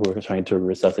who were trying to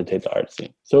resuscitate the art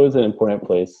scene. So it was an important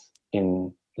place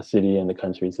in the city and the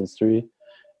country's history.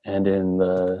 And in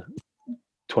the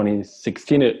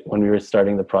 2016, when we were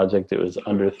starting the project, it was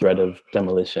under threat of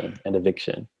demolition and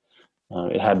eviction.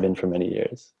 It had been for many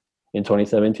years. In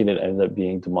 2017, it ended up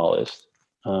being demolished.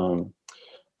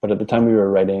 But at the time we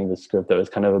were writing the script that was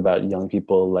kind of about young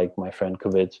people like my friend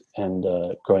Kovic and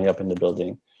growing up in the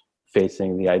building,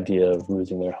 facing the idea of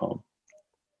losing their home.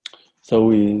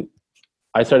 So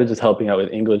I started just helping out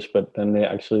with English, but then they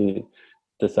actually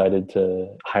decided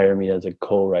to hire me as a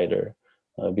co-writer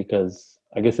because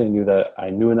I guess they knew that I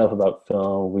knew enough about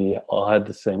film. We all had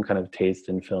the same kind of taste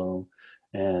in film,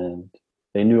 and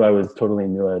they knew I was totally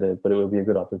new at it, but it would be a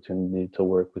good opportunity to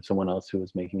work with someone else who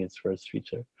was making its first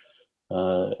feature.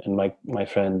 And my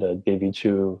friend Davey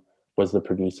Chu is the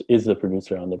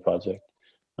producer on the project,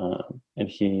 and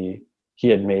he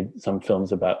had made some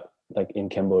films about like in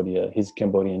Cambodia. He's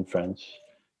Cambodian French.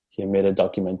 He made a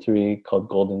documentary called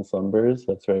Golden Slumbers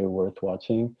that's very worth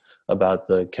watching about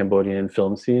the Cambodian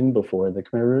film scene before the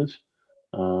Khmer Rouge.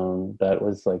 That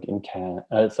was like in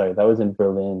that was in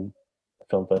Berlin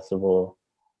Film Festival,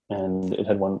 and it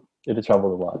had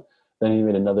traveled a lot. Then he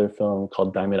made another film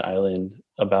called Diamond Island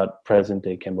about present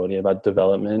day Cambodia, about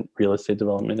development, real estate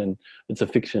development, and it's a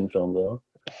fiction film though.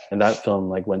 And that film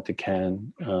like went to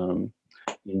Cannes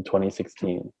in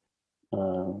 2016.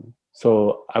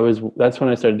 So that's when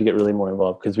I started to get really more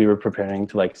involved because we were preparing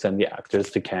to like send the actors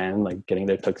to Cannes, like getting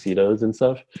their tuxedos and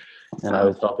stuff. And I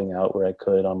was helping out where I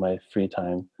could on my free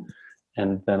time.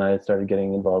 And then I started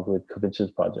getting involved with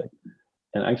Kovic's project.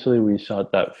 And actually we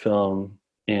shot that film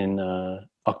in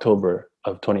October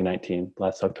of 2019,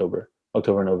 last October,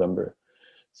 November.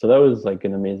 So that was like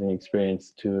an amazing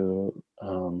experience to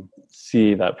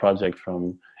see that project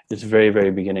from its very,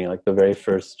 very beginning, like the very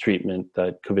first treatment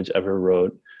that Kovic ever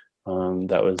wrote.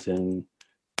 That was in,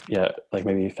 like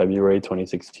maybe February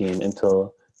 2016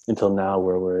 until now,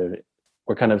 where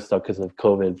we're kind of stuck because of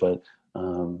COVID, but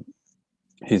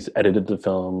he's edited the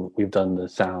film. We've done the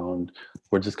sound.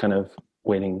 We're just kind of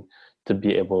waiting to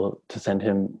be able to send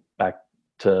him back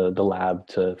to the lab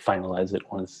to finalize it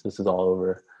once this is all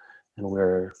over. And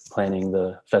we're planning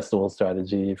the festival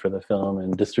strategy for the film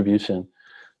and distribution.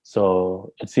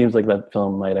 So it seems like that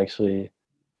film might actually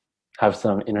have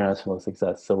some international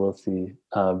success. So we'll see.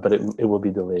 But it will be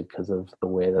delayed because of the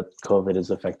way that COVID is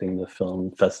affecting the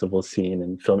film festival scene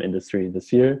and film industry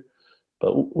this year.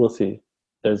 But we'll see.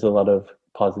 There's a lot of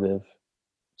positive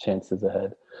chances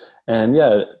ahead. And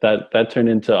yeah, that turned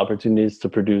into opportunities to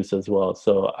produce as well.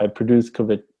 So I produced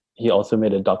COVID. He also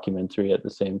made a documentary at the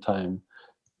same time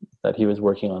that he was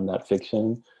working on that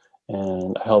fiction,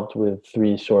 and I helped with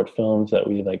 3 short films that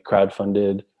we like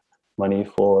crowdfunded money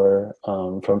for,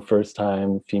 from first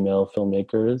time female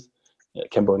filmmakers,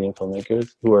 Cambodian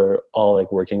filmmakers, who are all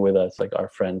like working with us, like our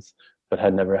friends, but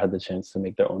had never had the chance to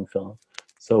make their own film.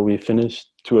 So we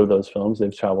finished 2 of those films.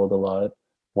 They've traveled a lot,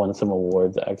 won some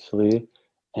awards actually.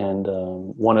 And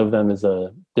one of them is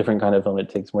a different kind of film. It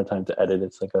takes more time to edit.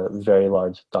 It's like a very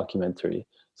large documentary.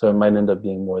 So it might end up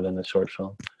being more than a short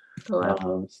film.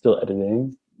 Wow. Still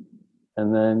editing.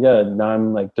 And then, yeah, now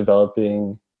I'm like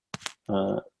developing,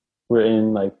 we're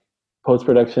in like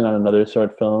post-production on another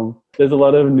short film. There's a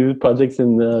lot of new projects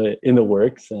in the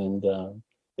works, and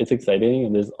it's exciting.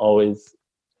 And there's always,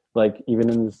 like, even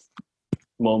in this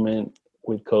moment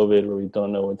with COVID where we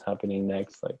don't know what's happening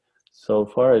next, like so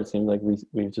far it seems like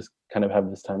we just kind of have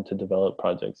this time to develop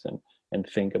projects and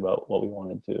think about what we want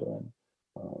to do,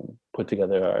 and put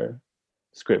together our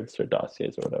scripts or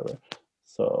dossiers or whatever.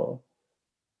 So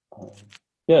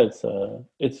yeah,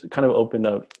 it's kind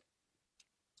of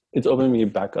it's opened me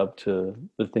back up to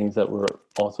the things that were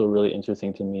also really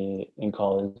interesting to me in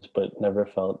college, but never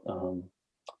felt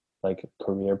like a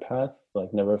career path.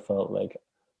 Like never felt like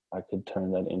I could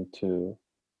turn that into,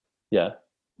 yeah,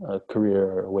 a career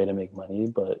or a way to make money.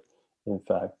 But in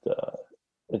fact,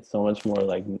 it's so much more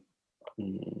like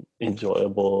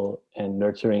enjoyable and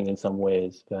nurturing in some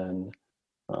ways than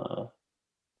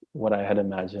what I had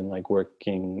imagined, like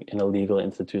working in a legal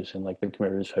institution like the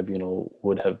Khmer Rouge Tribunal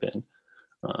would have been.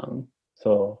 Um,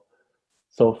 so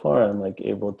so far, I'm like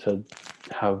able to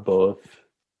have both,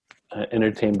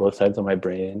 entertain both sides of my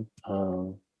brain,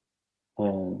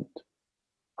 and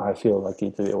I feel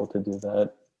lucky to be able to do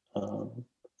that.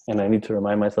 And I need to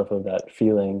remind myself of that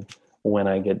feeling when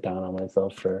I get down on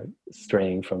myself for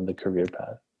straying from the career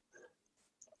path.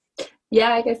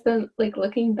 Yeah, I guess then like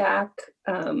looking back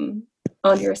on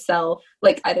yourself,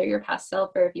 like either your past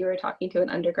self or if you were talking to an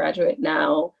undergraduate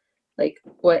now, like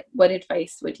what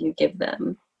advice would you give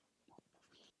them?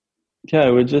 Yeah,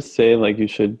 I would just say like you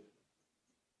should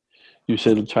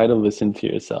try to listen to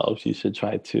yourself. You should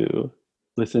try to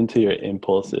listen to your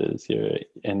impulses, your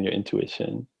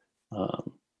intuition.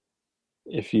 Um,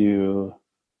 if you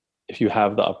if you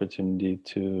have the opportunity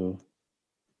to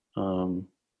um,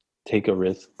 take a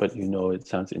risk, but you know it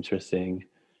sounds interesting,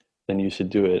 then you should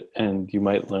do it. And you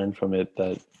might learn from it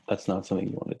that that's not something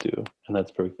you want to do, and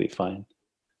that's perfectly fine.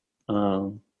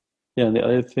 Um, yeah, and the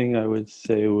other thing I would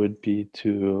say would be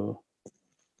to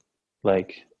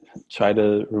like try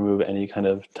to remove any kind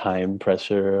of time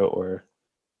pressure or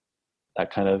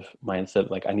that kind of mindset.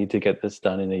 Like I need to get this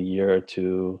done in a year or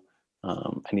two.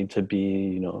 I need to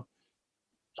be,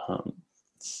 um,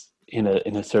 in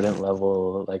a certain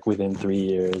level, like within 3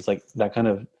 years. Like that kind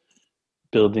of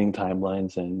building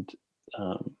timelines and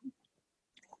um,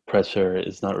 pressure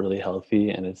is not really healthy,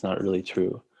 and it's not really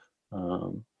true.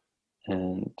 Um,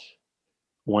 and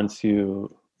once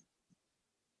you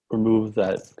remove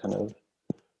that kind of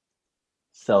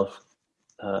self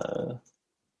uh,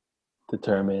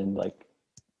 determined like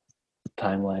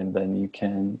timeline, then you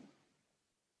can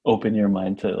open your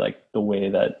mind to like the way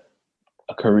that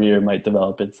a career might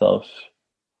develop itself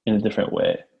in a different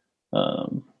way,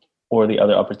 um, or the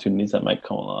other opportunities that might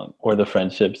come along, or the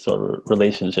friendships or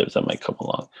relationships that might come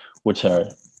along, which are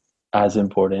as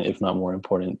important, if not more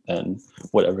important, than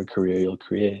whatever career you'll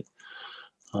create.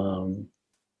 Um,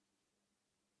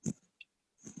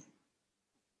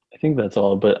 I think that's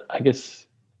all, but I guess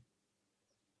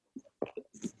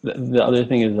the other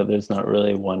thing is that there's not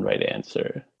really one right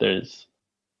answer. There's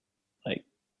like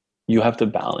you have to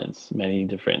balance many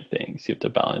different things. You have to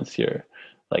balance your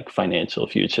like financial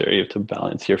future. You have to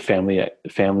balance your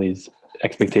family's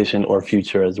expectation or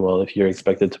future as well if you're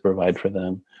expected to provide for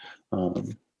them,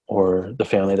 or the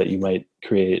family that you might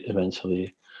create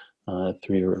eventually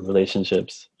through your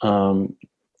relationships.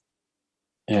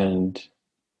 And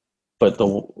but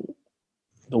the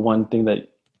one thing that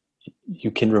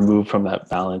you can remove from that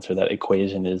balance or that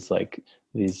equation is like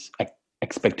these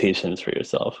expectations for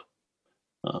yourself.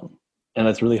 And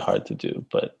that's really hard to do,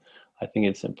 but I think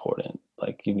it's important.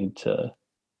 Like you need to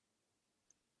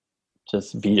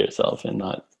just be yourself and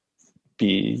not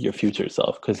be your future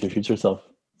self, because your future self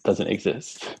doesn't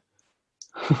exist.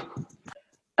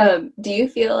 Do you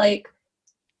feel like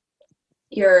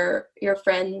your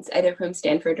friends either from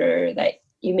Stanford or that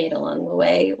you made along the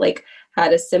way like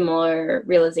had a similar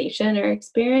realization or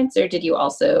experience, or did you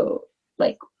also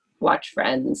like watch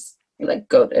friends like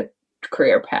go the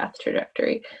career path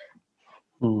trajectory?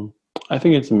 I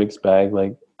think it's a mixed bag.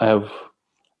 Like I have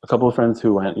a couple of friends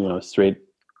who went, straight,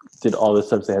 did all the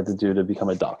steps they had to do to become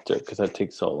a doctor, because that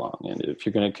takes so long. And if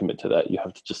you're going to commit to that, you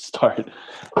have to just start.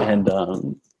 And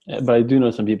but I do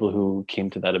know some people who came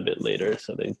to that a bit later,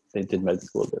 so they did med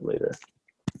school a bit later.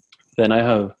 Then I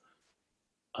have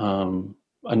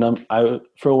I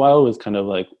for a while was kind of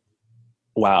like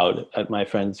wowed at my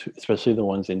friends, especially the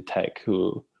ones in tech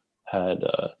who had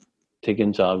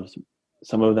taken jobs.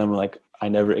 Some of them, like, I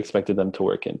never expected them to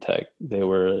work in tech. They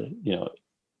were,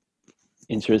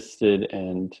 interested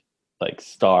and like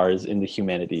stars in the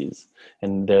humanities,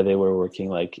 and there they were working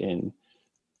like in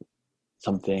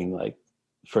something like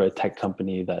for a tech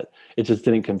company that it just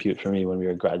didn't compute for me when we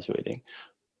were graduating.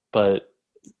 But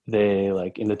they,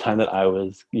 like, in the time that I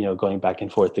was, going back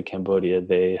and forth to Cambodia,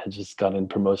 they had just gotten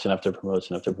promotion after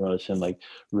promotion after promotion, like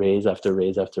raise after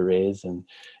raise after raise, and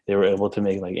they were able to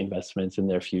make like investments in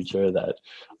their future that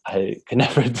I could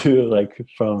never do, like,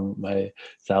 from my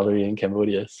salary in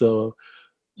Cambodia. So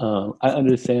I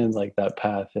understand like that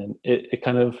path, and it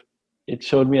kind of, it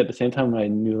showed me at the same time when I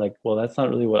knew, like, well, that's not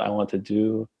really what I want to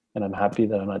do, and I'm happy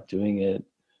that I'm not doing it.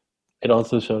 It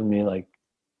also showed me like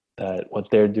that what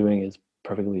they're doing is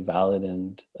perfectly valid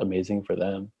and amazing for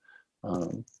them. I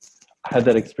had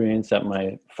that experience at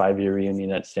my 5-year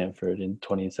reunion at Stanford in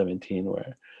 2017,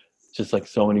 where just like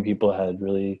so many people had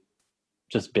really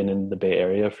just been in the Bay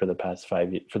Area for the past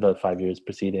 5 years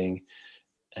preceding,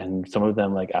 and some of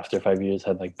them, like, after 5 years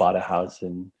had like bought a house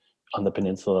on the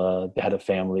peninsula. They had a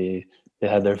family, they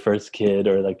had their first kid,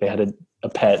 or like they had a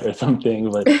pet or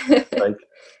something. But like, I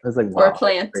was like, Or a wow,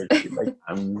 plant. like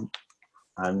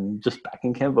I'm just back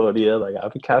in Cambodia, like I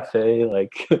have a cafe,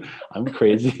 like I'm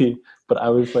crazy. But I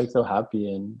was like so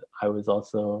happy, and I was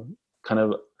also kind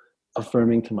of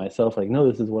affirming to myself, like,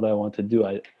 no, this is what I want to do.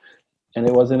 And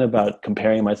it wasn't about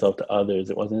comparing myself to others.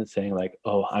 It wasn't saying like,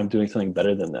 oh, I'm doing something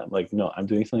better than them. Like, no, I'm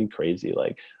doing something crazy.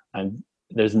 Like,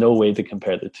 there's no way to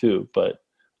compare the two, but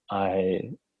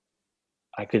I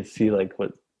could see like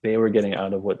what they were getting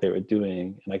out of what they were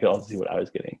doing, and I could also see what I was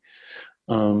getting.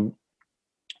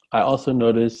 I also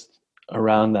noticed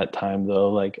around that time, though,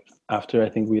 like after I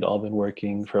think we'd all been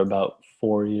working for about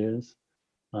 4 years,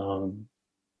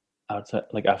 outside,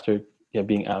 like after, yeah,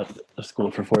 being out of school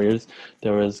for 4 years,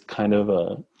 there was kind of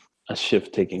a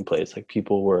shift taking place. Like,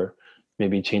 people were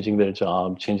maybe changing their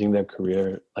job, changing their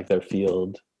career, like their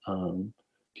field.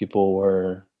 People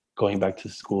were going back to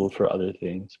school for other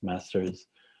things, masters,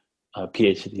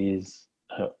 PhDs,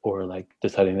 or like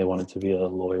deciding they wanted to be a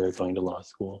lawyer, going to law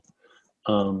school.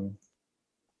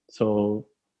 So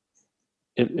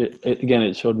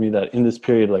it showed me that in this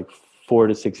period, like 4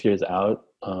 to 6 years out,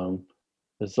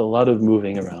 there's a lot of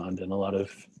moving around and a lot of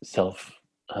self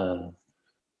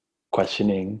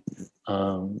questioning,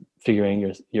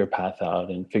 figuring your path out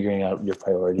and figuring out your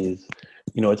priorities.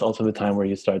 It's also the time where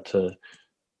you start to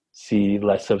see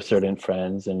less of certain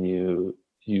friends, and you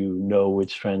know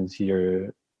which friends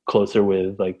you're closer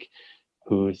with, like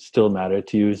who still matter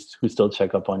to you, who still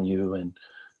check up on you. And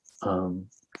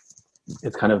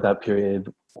it's kind of that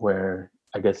period where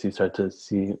I guess you start to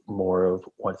see more of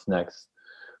what's next.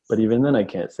 But even then, I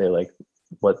can't say like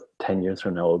what 10 years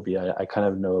from now will be. I kind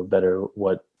of know better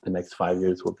what the next 5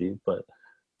 years will be. But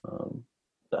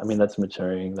I mean, that's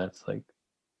maturing. That's like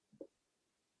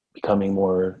becoming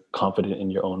more confident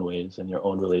in your own ways and your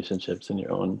own relationships and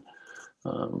your own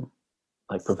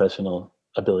like professional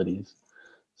abilities.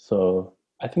 So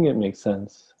I think it makes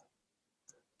sense.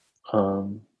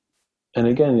 And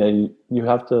again, yeah, you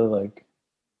have to like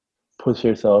push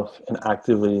yourself and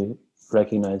actively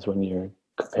recognize when you're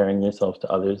comparing yourself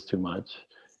to others too much.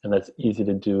 And that's easy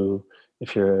to do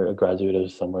if you're a graduate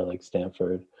of somewhere like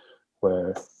Stanford,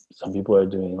 where some people are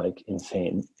doing like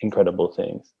insane, incredible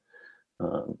things.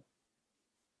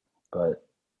 But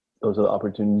those are the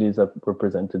opportunities that were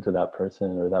presented to that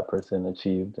person, or that person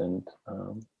achieved, and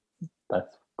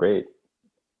that's great.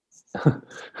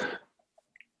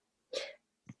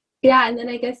 Yeah, and then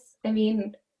I guess, I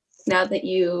mean, now that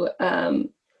you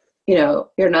know,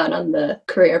 you're not on the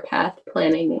career path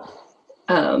planning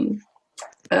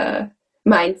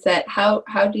mindset,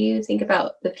 how do you think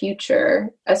about the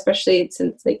future, especially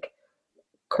since like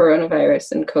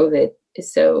coronavirus and COVID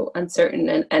is so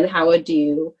uncertain, and how would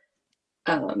you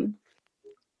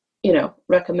you know,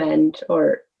 recommend,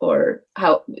 or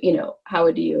how, you know, how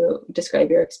would you describe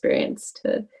your experience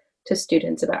to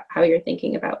students about how you're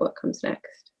thinking about what comes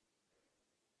next?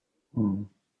 I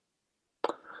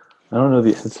don't know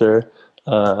the answer.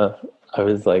 I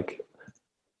was like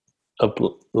up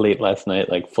late last night,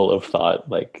 like full of thought,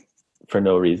 like for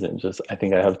no reason. Just, I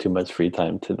think I have too much free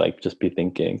time to like just be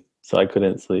thinking, so I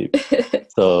couldn't sleep.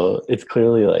 So it's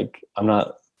clearly like I'm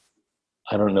not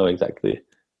I don't know exactly.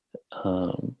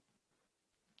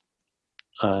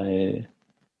 I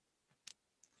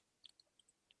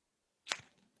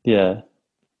yeah,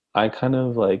 I kind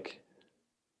of like,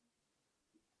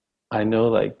 I know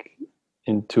like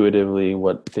intuitively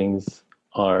what things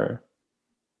are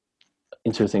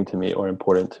interesting to me or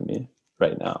important to me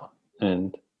right now.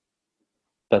 And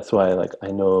that's why like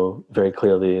I know very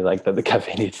clearly like that the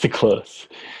cafe needs to close,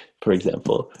 for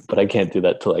example. But I can't do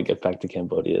that till I get back to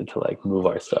Cambodia to like move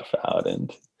our stuff out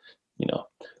and you know,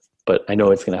 but I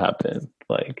know it's gonna happen.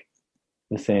 Like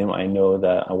the same, I know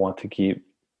that I want to keep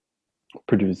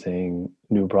producing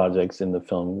new projects in the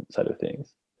film side of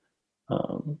things.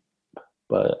 Um,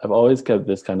 but I've always kept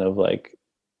this kind of like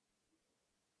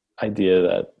idea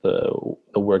that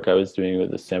the work I was doing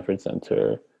with the Stanford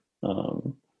Center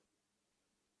um,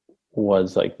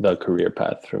 was like the career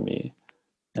path for me.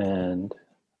 And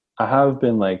I have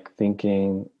been like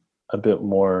thinking a bit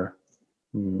more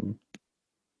in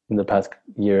the past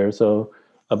year or so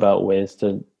about ways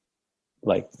to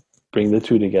like bring the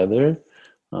two together,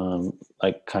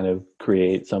 like kind of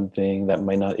create something that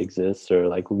might not exist, or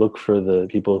like look for the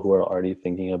people who are already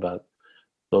thinking about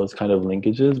those kind of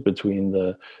linkages between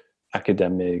the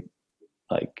academic,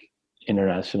 like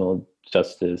international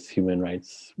justice, human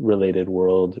rights related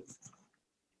world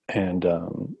and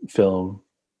film,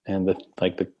 and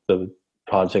the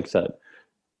projects that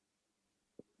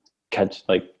catch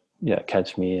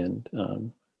me and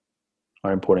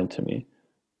are important to me.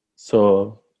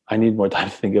 So I need more time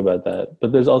to think about that.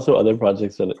 But there's also other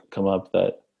projects that come up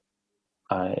that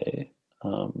I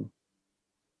um,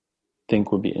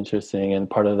 think would be interesting, and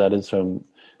part of that is from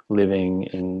living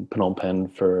in Phnom Penh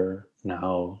for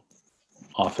now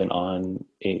off and on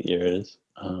 8 years,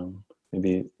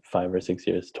 maybe 5 or 6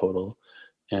 years total,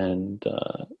 and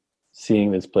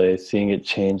seeing this place, seeing it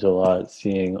change a lot,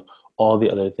 seeing all the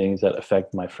other things that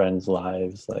affect my friends'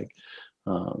 lives, like,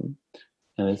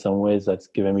 and in some ways that's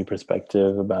given me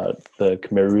perspective about the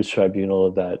Khmer Rouge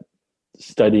Tribunal that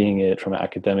studying it from an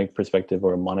academic perspective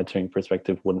or a monitoring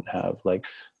perspective wouldn't have. Like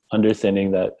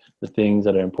understanding that the things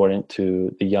that are important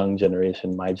to the young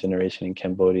generation, my generation in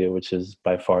Cambodia, which is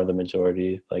by far the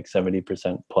majority, like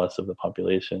 70% plus of the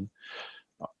population,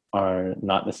 are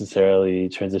not necessarily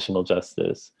transitional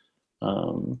justice.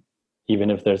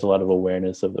 Even if there's a lot of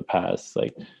awareness of the past,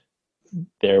 like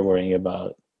they're worrying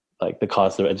about like the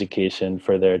cost of education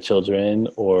for their children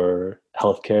or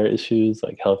healthcare issues.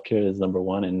 Like healthcare is number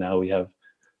one, and now we have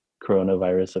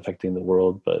coronavirus affecting the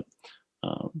world, but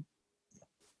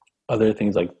other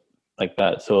things like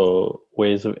that. So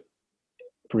ways of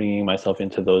bringing myself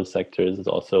into those sectors is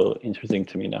also interesting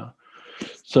to me now.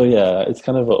 So yeah, it's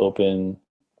kind of an open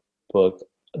book.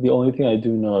 The only thing I do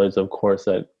know is, of course,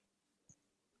 that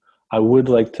I would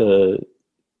like to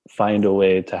find a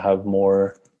way to have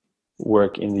more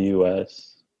work in the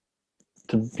US,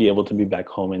 to be able to be back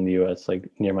home in the US, like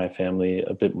near my family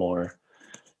a bit more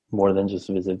than just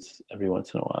visits every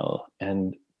once in a while.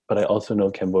 But I also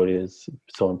know Cambodia is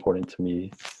so important to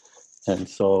me. And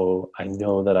so I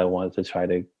know that I wanted to try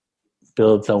to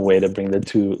build some way to bring the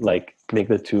two, like make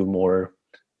the two more,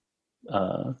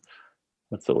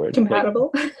 what's the word?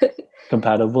 Compatible. Like,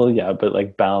 compatible, yeah, but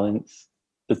like balance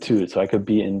the two. So I could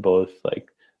be in both. Like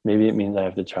maybe it means I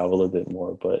have to travel a bit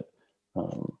more, but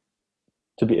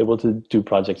to be able to do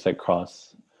projects that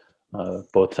cross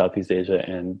both Southeast Asia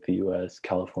and the US,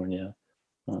 California,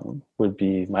 would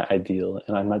be my ideal.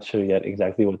 And I'm not sure yet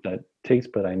exactly what that takes,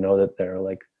 but I know that there are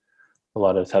like a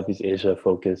lot of Southeast Asia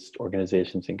focused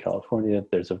organizations in California.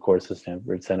 There's of course the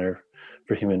Stanford Center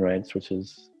for Human Rights, which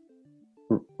is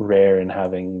rare in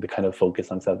having the kind of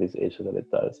focus on Southeast Asia that it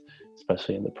does,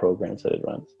 especially in the programs that it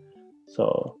runs.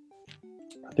 So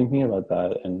thinking about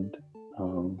that, and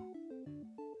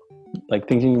like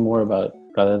thinking more about,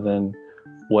 rather than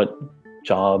what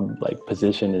job like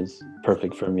position is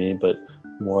perfect for me, but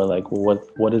more like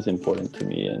what is important to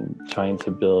me, and trying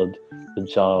to build the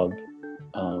job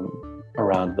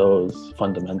around those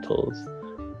fundamentals,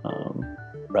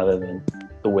 rather than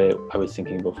the way I was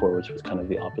thinking before, which was kind of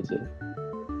the opposite.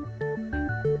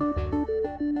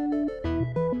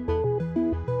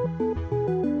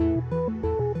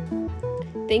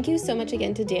 Thank you so much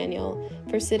again to Daniel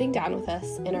for sitting down with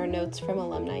us in our Notes from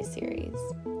Alumni series.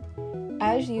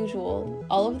 As usual,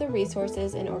 all of the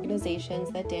resources and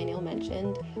organizations that Daniel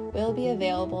mentioned will be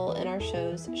available in our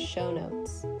show's show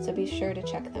notes, so be sure to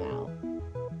check them out.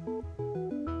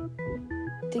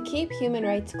 To keep human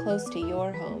rights close to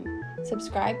your home,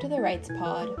 subscribe to the Rights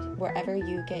Pod wherever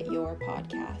you get your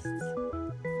podcasts.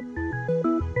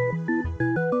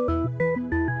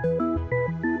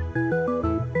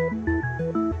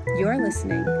 You're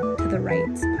listening to The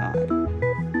Rights Pod.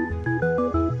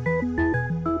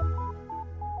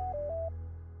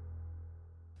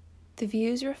 The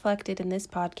views reflected in this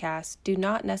podcast do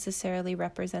not necessarily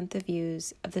represent the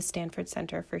views of the Stanford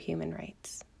Center for Human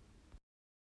Rights.